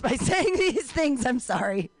 20 years by saying these things. I'm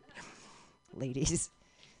sorry. Ladies,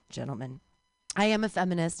 gentlemen, I am a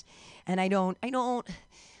feminist, and I don't,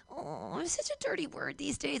 it's such a dirty word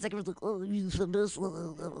these days. Like, oh, you feminist.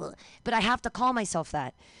 But I have to call myself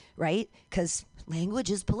that, right? Because language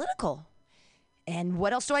is political. And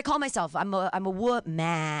what else do I call myself? I'm a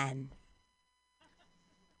woman.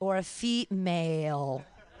 Or a female.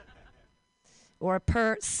 Or a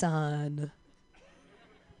person.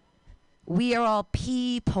 We are all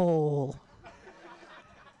people.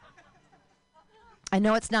 I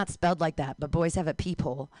know it's not spelled like that, but boys have a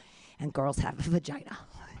peephole and girls have a vagina.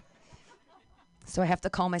 So I have to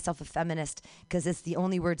call myself a feminist because it's the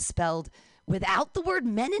only word spelled without the word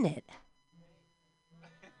men in it.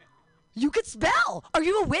 You could spell. Are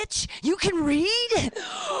you a witch? You can read?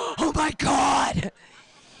 Oh my God.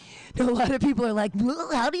 A lot of people are like,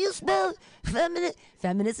 how do you spell feminist?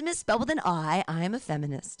 Feminism is spelled with an I. I am a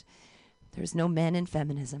feminist. There's no men in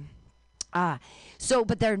feminism. But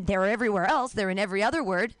they're everywhere else. They're in every other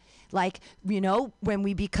word. Like, when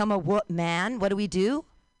we become a man, what do?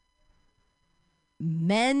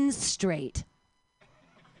 Menstruate.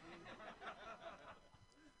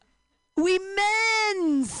 We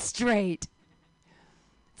menstruate.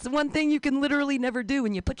 It's the one thing you can literally never do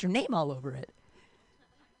when you put your name all over it.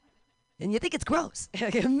 And you think it's gross.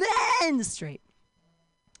 Menstruate.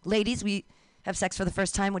 Ladies, we have sex for the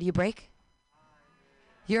first time. What do you break?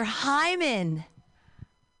 Your hymen.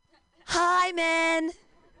 Hymen.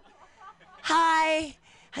 Hi.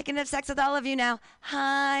 I can have sex with all of you now.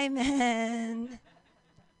 Hymen.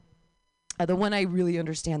 The one I really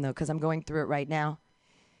understand, though, because I'm going through it right now.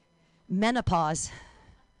 Menopause.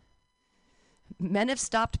 Men have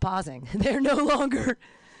stopped pausing. They're no longer...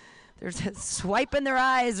 They're just swiping their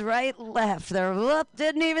eyes right, left. They're,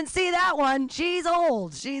 didn't even see that one. She's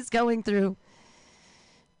old. She's going through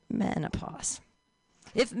menopause.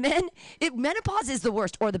 If menopause is the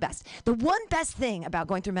worst or the best, the one best thing about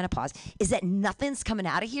going through menopause is that nothing's coming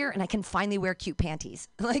out of here and I can finally wear cute panties.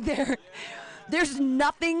 Like there's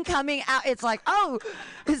nothing coming out. It's like, oh,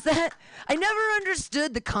 is that? I never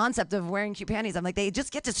understood the concept of wearing cute panties. I'm like, they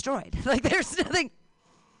just get destroyed. Like there's nothing.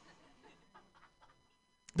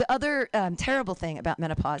 The other terrible thing about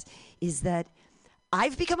menopause is that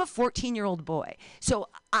I've become a 14-year-old boy. So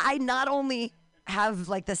I not only have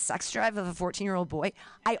like the sex drive of a 14-year-old boy,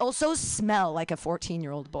 I also smell like a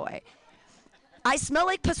 14-year-old boy. I smell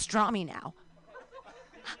like pastrami now.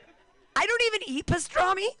 I don't even eat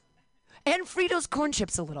pastrami. And Fritos corn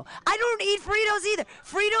chips a little. I don't eat Fritos either.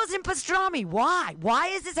 Fritos and pastrami. Why? Why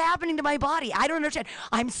is this happening to my body? I don't understand.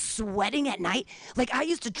 I'm sweating at night. Like I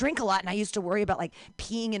used to drink a lot and I used to worry about like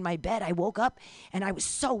peeing in my bed. I woke up and I was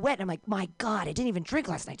so wet. I'm like, my God, I didn't even drink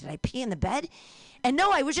last night. Did I pee in the bed? And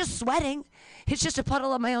no, I was just sweating. It's just a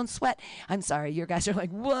puddle of my own sweat. I'm sorry. You guys are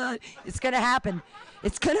like, what? It's going to happen.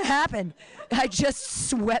 It's going to happen. I just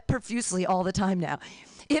sweat profusely all the time now.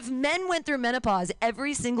 If men went through menopause,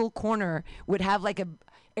 every single corner would have like a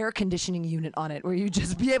air conditioning unit on it where you'd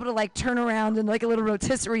just be able to like turn around in like a little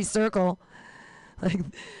rotisserie circle. Like,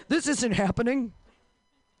 this isn't happening.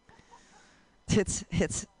 It's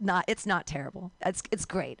not terrible. It's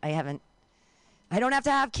great. I don't have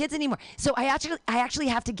to have kids anymore. So I actually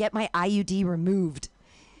have to get my IUD removed,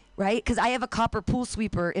 right? Because I have a copper pool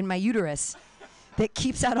sweeper in my uterus that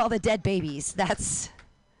keeps out all the dead babies. That's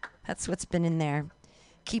what's been in there.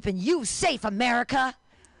 Keeping you safe, America.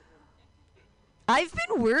 I've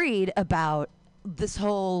been worried about this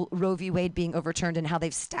whole Roe v. Wade being overturned and how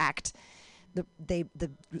they've stacked. The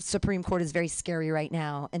Supreme Court is very scary right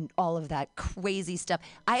now and all of that crazy stuff.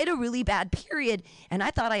 I had a really bad period and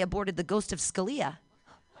I thought I aborted the ghost of Scalia.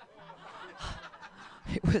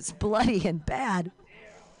 It was bloody and bad.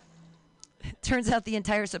 It turns out the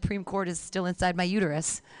entire Supreme Court is still inside my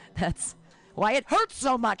uterus. That's why it hurts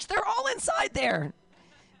so much. They're all inside there.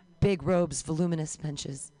 Big robes, voluminous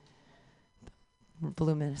benches.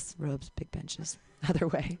 Voluminous robes, big benches. Other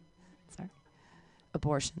way. Sorry.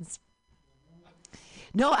 Abortions.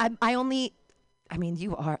 No,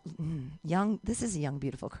 you are young. This is a young,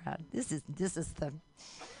 beautiful crowd. This is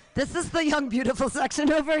the young, beautiful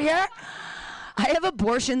section over here. I have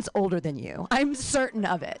abortions older than you. I'm certain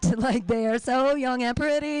of it. Like, they are so young and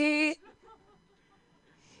pretty.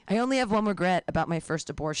 I only have one regret about my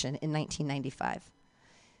first abortion in 1995.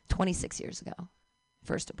 26 years ago.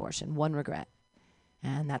 First abortion, one regret.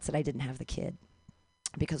 And that's that I didn't have the kid.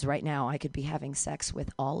 Because right now I could be having sex with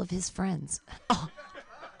all of his friends. Oh.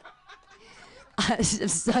 I have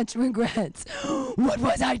such regrets. What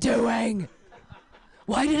was I doing?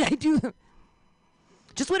 Why did I do them?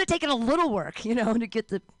 Just would have taken a little work, you know, to get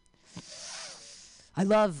the... I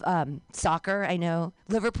love soccer. I know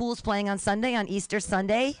Liverpool's playing on Sunday, on Easter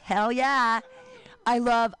Sunday. Hell yeah. I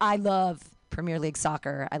love Premier League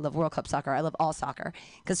soccer. I love World Cup soccer. I love all soccer.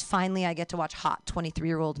 Because finally I get to watch hot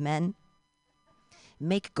 23-year-old men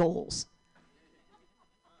make goals.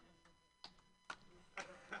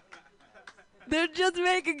 They're just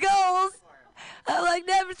making goals. I like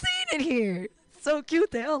never seen it here. So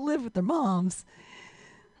cute. They all live with their moms.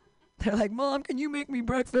 They're like, Mom, can you make me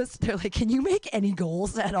breakfast? They're like, can you make any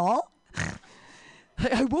goals at all?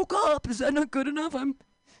 I woke up. Is that not good enough? I'm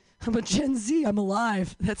a Gen Z. I'm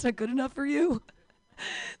alive. That's not good enough for you.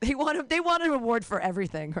 They want an award for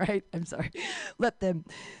everything, right? I'm sorry. Let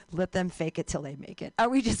them fake it till they make it. Are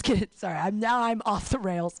we just kidding? Sorry. I'm off the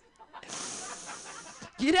rails.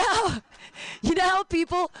 You know how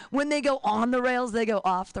people, when they go on the rails, they go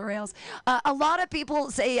off the rails? A lot of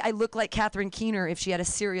people say I look like Catherine Keener if she had a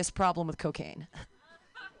serious problem with cocaine.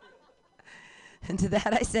 And to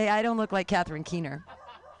that I say, I don't look like Catherine Keener.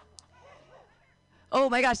 Oh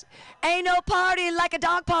my gosh. Ain't no party like a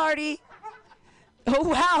dog party. Oh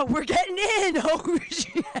wow, we're getting in. Oh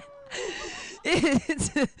shit.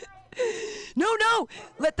 No.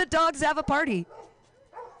 Let the dogs have a party.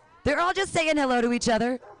 They're all just saying hello to each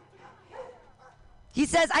other. He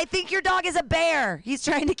says, I think your dog is a bear. He's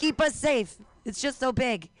trying to keep us safe. It's just so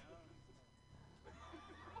big.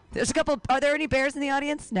 There's a couple. Are there any bears in the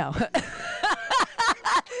audience? No.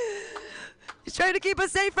 He's trying to keep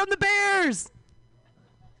us safe from the bears.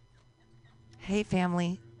 Hey,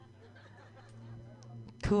 family.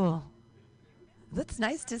 Cool. That's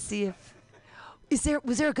nice to see if...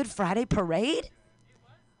 Was there a Good Friday parade?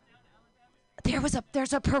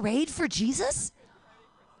 There's a parade for Jesus?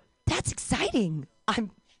 That's exciting.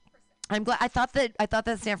 I'm glad. I thought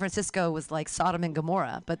that San Francisco was like Sodom and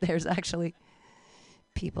Gomorrah, but there's actually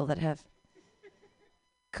people that have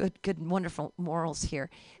good, wonderful morals here.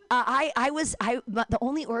 The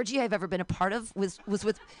only orgy I've ever been a part of was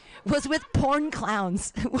with porn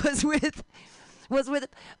clowns. was with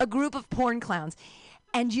a group of porn clowns.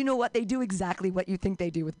 And you know what? They do exactly what you think they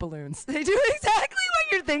do with balloons. They do exactly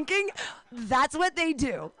what you're thinking. That's what they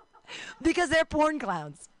do. Because they're porn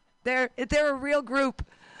clowns. They're a real group.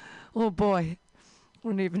 Oh boy. I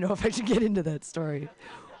don't even know if I should get into that story.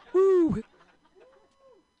 Woo.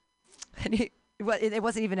 And it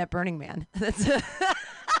wasn't even at Burning Man.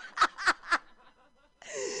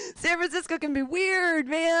 San Francisco can be weird,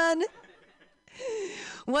 man.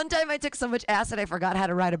 One time I took so much acid I forgot how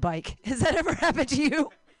to ride a bike. Has that ever happened to you?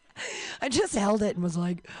 I just held it and was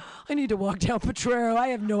like, I need to walk down Potrero. I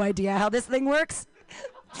have no idea how this thing works.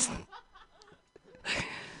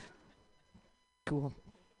 Cool.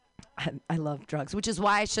 I love drugs, which is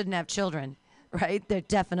why I shouldn't have children, right? They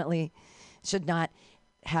definitely should not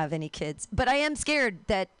have any kids. But I am scared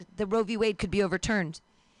that the Roe v. Wade could be overturned.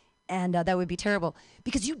 And that would be terrible.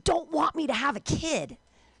 Because you don't want me to have a kid.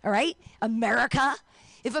 All right? America.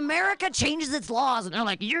 If America changes its laws and they're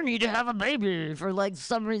like, you need to have a baby for like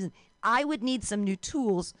some reason, I would need some new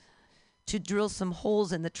tools to drill some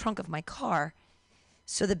holes in the trunk of my car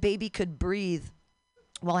so the baby could breathe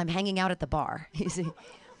while I'm hanging out at the bar. You see?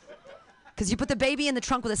 Because you put the baby in the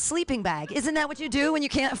trunk with a sleeping bag. Isn't that what you do when you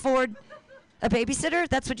can't afford a babysitter?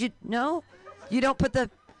 That's what you... No? You don't put the...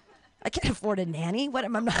 I can't afford a nanny. What?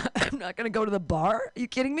 I'm not going to go to the bar? Are you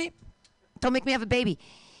kidding me? Don't make me have a baby.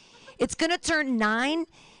 It's going to turn 9,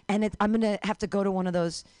 and I'm going to have to go to one of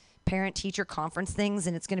those parent-teacher conference things,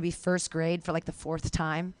 and it's going to be first grade for like the 4th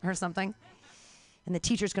time or something. And the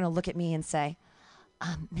teacher's going to look at me and say,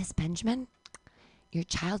 Miss Benjamin, your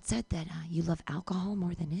child said that you love alcohol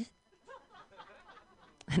more than it.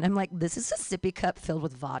 And I'm like, this is a sippy cup filled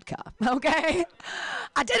with vodka, okay?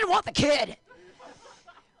 I didn't want the kid.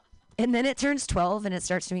 And then it turns 12, and it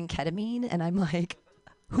starts doing ketamine, and I'm like,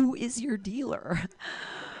 who is your dealer?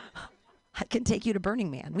 I can take you to Burning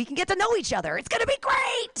Man. We can get to know each other. It's going to be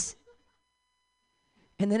great.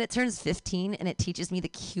 And then it turns 15, and it teaches me the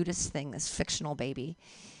cutest thing, this fictional baby.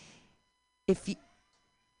 If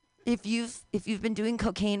you've been doing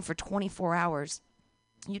cocaine for 24 hours,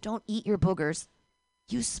 you don't eat your boogers.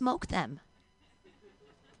 You smoke them.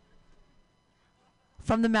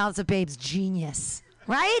 From the mouths of babes, genius,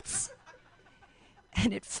 right?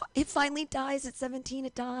 And it finally dies at 17.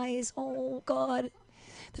 It dies. Oh, God.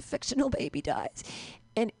 The fictional baby dies.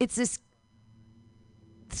 And it's this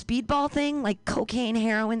speedball thing, like cocaine,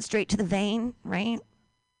 heroin, straight to the vein, right?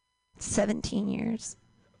 17 years.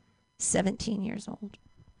 17 years old.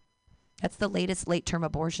 That's the latest late-term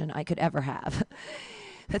abortion I could ever have.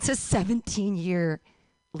 That's a 17-year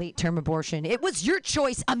late-term abortion. It was your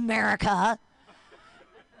choice, America,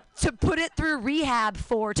 to put it through rehab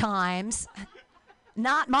 4 times.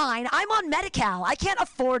 Not mine. I'm on Medi-Cal. I can't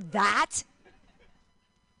afford that.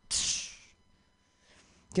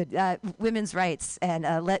 Good. Women's rights, and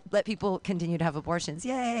let people continue to have abortions.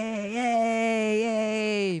 Yay, yay,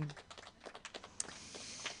 yay.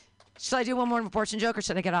 Should I do one more abortion joke, or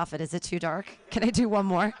should I get off it? Is it too dark? Can I do one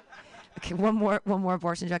more? Okay, one more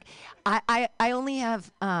abortion joke. I only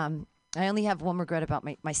have one regret about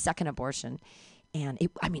my second abortion, and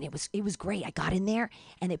it was great. I got in there,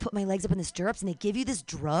 and they put my legs up in the stirrups, and they give you this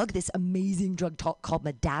drug, this amazing drug called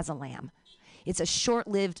midazolam. It's a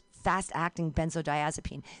short-lived, fast-acting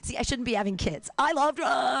benzodiazepine. See, I shouldn't be having kids. I love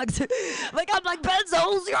drugs. I'm like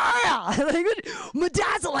benzos, yeah.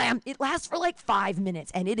 Midazolam. It lasts for like 5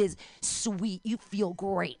 minutes, and it is sweet. You feel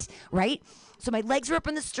great, right? So my legs are up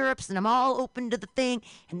in the stirrups, and I'm all open to the thing,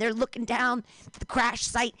 and they're looking down to the crash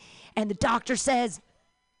site, and the doctor says,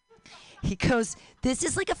 he goes, this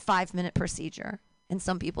is like a 5-minute procedure, and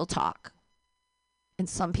some people talk, and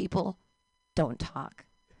some people don't talk.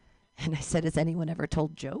 And I said, has anyone ever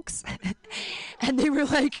told jokes? And they were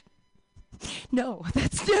like, no,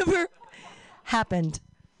 that's never happened.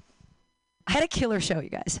 I had a killer show, you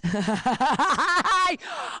guys. I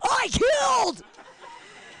killed!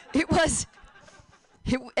 It was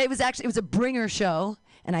a bringer show,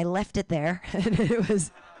 and I left it there.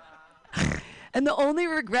 And the only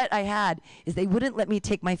regret I had is they wouldn't let me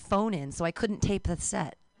take my phone in, so I couldn't tape the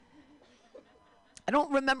set. I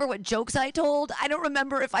don't remember what jokes I told. I don't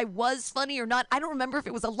remember if I was funny or not. I don't remember if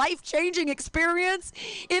it was a life-changing experience,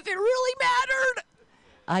 if it really mattered.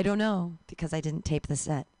 I don't know, because I didn't tape the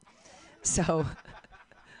set. So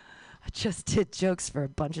I just did jokes for a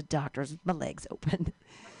bunch of doctors with my legs open.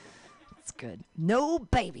 It's good. No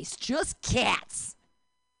babies, just cats.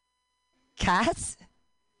 Cats?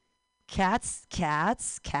 Cats.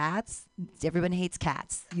 Everyone hates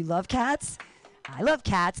cats. You love cats? I love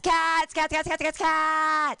cats. Cats.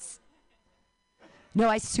 No,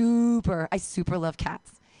 I super love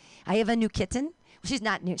cats. I have a new kitten. Well, she's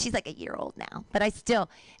not new. She's like a year old now. But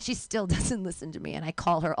she still doesn't listen to me, and I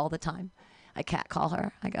call her all the time. I cat call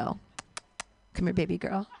her. I go, come here, baby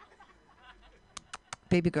girl.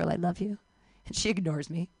 Baby girl, I love you. And she ignores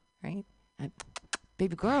me, right?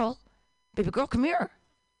 Baby girl, come here.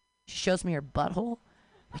 She shows me her butthole.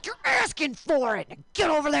 Like, you're asking for it. Now get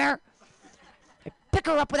over there. I pick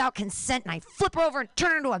her up without consent, and I flip her over and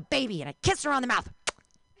turn her into a baby, and I kiss her on the mouth.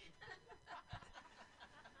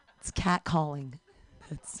 It's cat calling.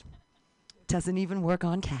 It doesn't even work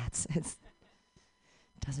on cats. It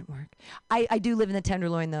doesn't work. I do live in the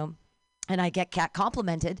Tenderloin, though, and I get cat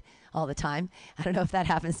complimented all the time. I don't know if that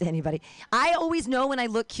happens to anybody. I always know when I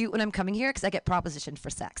look cute when I'm coming here because I get propositioned for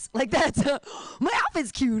sex. Like, that's, my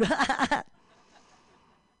outfit's cute.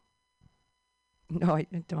 No, I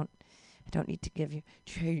don't need to give you,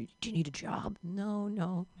 do you need a job?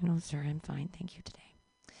 No, sir, I'm fine. Thank you today.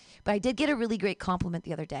 But I did get a really great compliment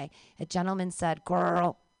the other day. A gentleman said,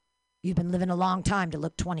 girl, you've been living a long time to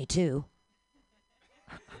look 22.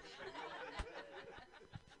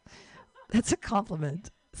 That's a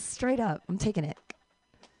compliment. Straight up. I'm taking it.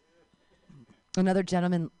 Another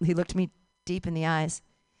gentleman, he looked me deep in the eyes,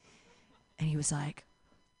 and he was like,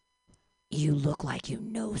 you look like you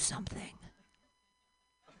know something.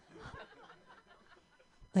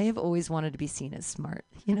 I have always wanted to be seen as smart,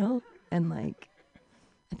 you know? And like,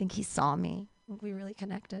 I think he saw me. We really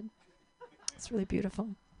connected. It's really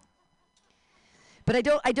beautiful. But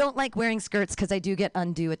I don't like wearing skirts because I do get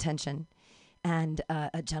undue attention. And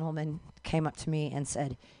a gentleman came up to me and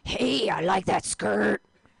said, hey, I like that skirt.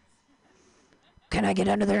 Can I get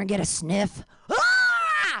under there and get a sniff?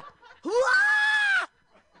 Ah! Ah!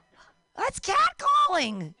 That's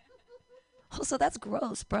catcalling. Also, that's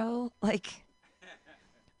gross, bro. Like,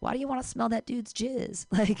 why do you want to smell that dude's jizz?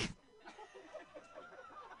 Like,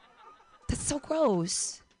 that's so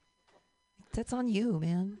gross. That's on you,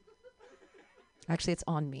 man. Actually, it's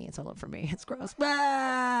on me. It's all over me. It's gross.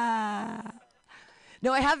 Ah!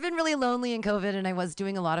 No, I have been really lonely in COVID, and I was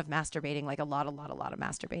doing a lot of masturbating, like a lot of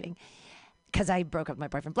masturbating, because I broke up with my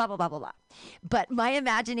boyfriend, blah, blah, blah, blah, blah. But my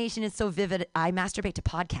imagination is so vivid, I masturbate to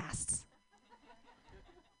podcasts.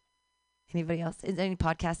 Anybody else? Is there any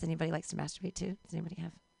podcast anybody likes to masturbate to? Does anybody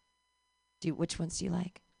have? Which ones do you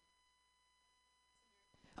like?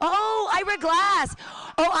 Oh, Ira Glass.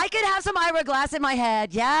 Oh, I could have some Ira Glass in my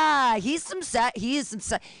head. Yeah, he is some set.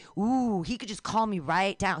 Ooh, he could just calm me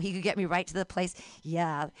right down. He could get me right to the place.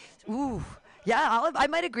 Yeah. Ooh. Yeah, I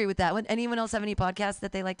might agree with that one. Anyone else have any podcasts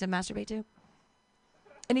that they like to masturbate to?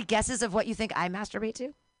 Any guesses of what you think I masturbate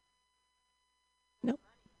to? No.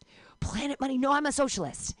 Planet Money. No, I'm a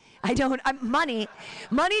socialist. Money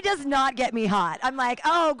does not get me hot. I'm like,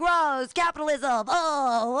 oh, gross, capitalism.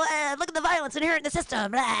 Oh, look at the violence inherent in the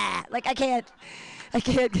system. Blah. Like, I can't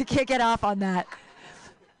get off on that.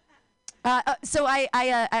 So I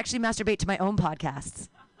actually masturbate to my own podcasts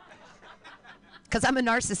because I'm a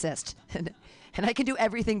narcissist. And I can do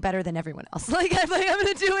everything better than everyone else. I'm going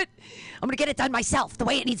to do it. I'm going to get it done myself, the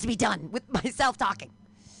way it needs to be done, with myself talking.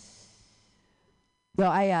 No,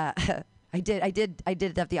 I did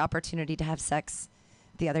have the opportunity to have sex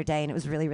the other day, and it was really, really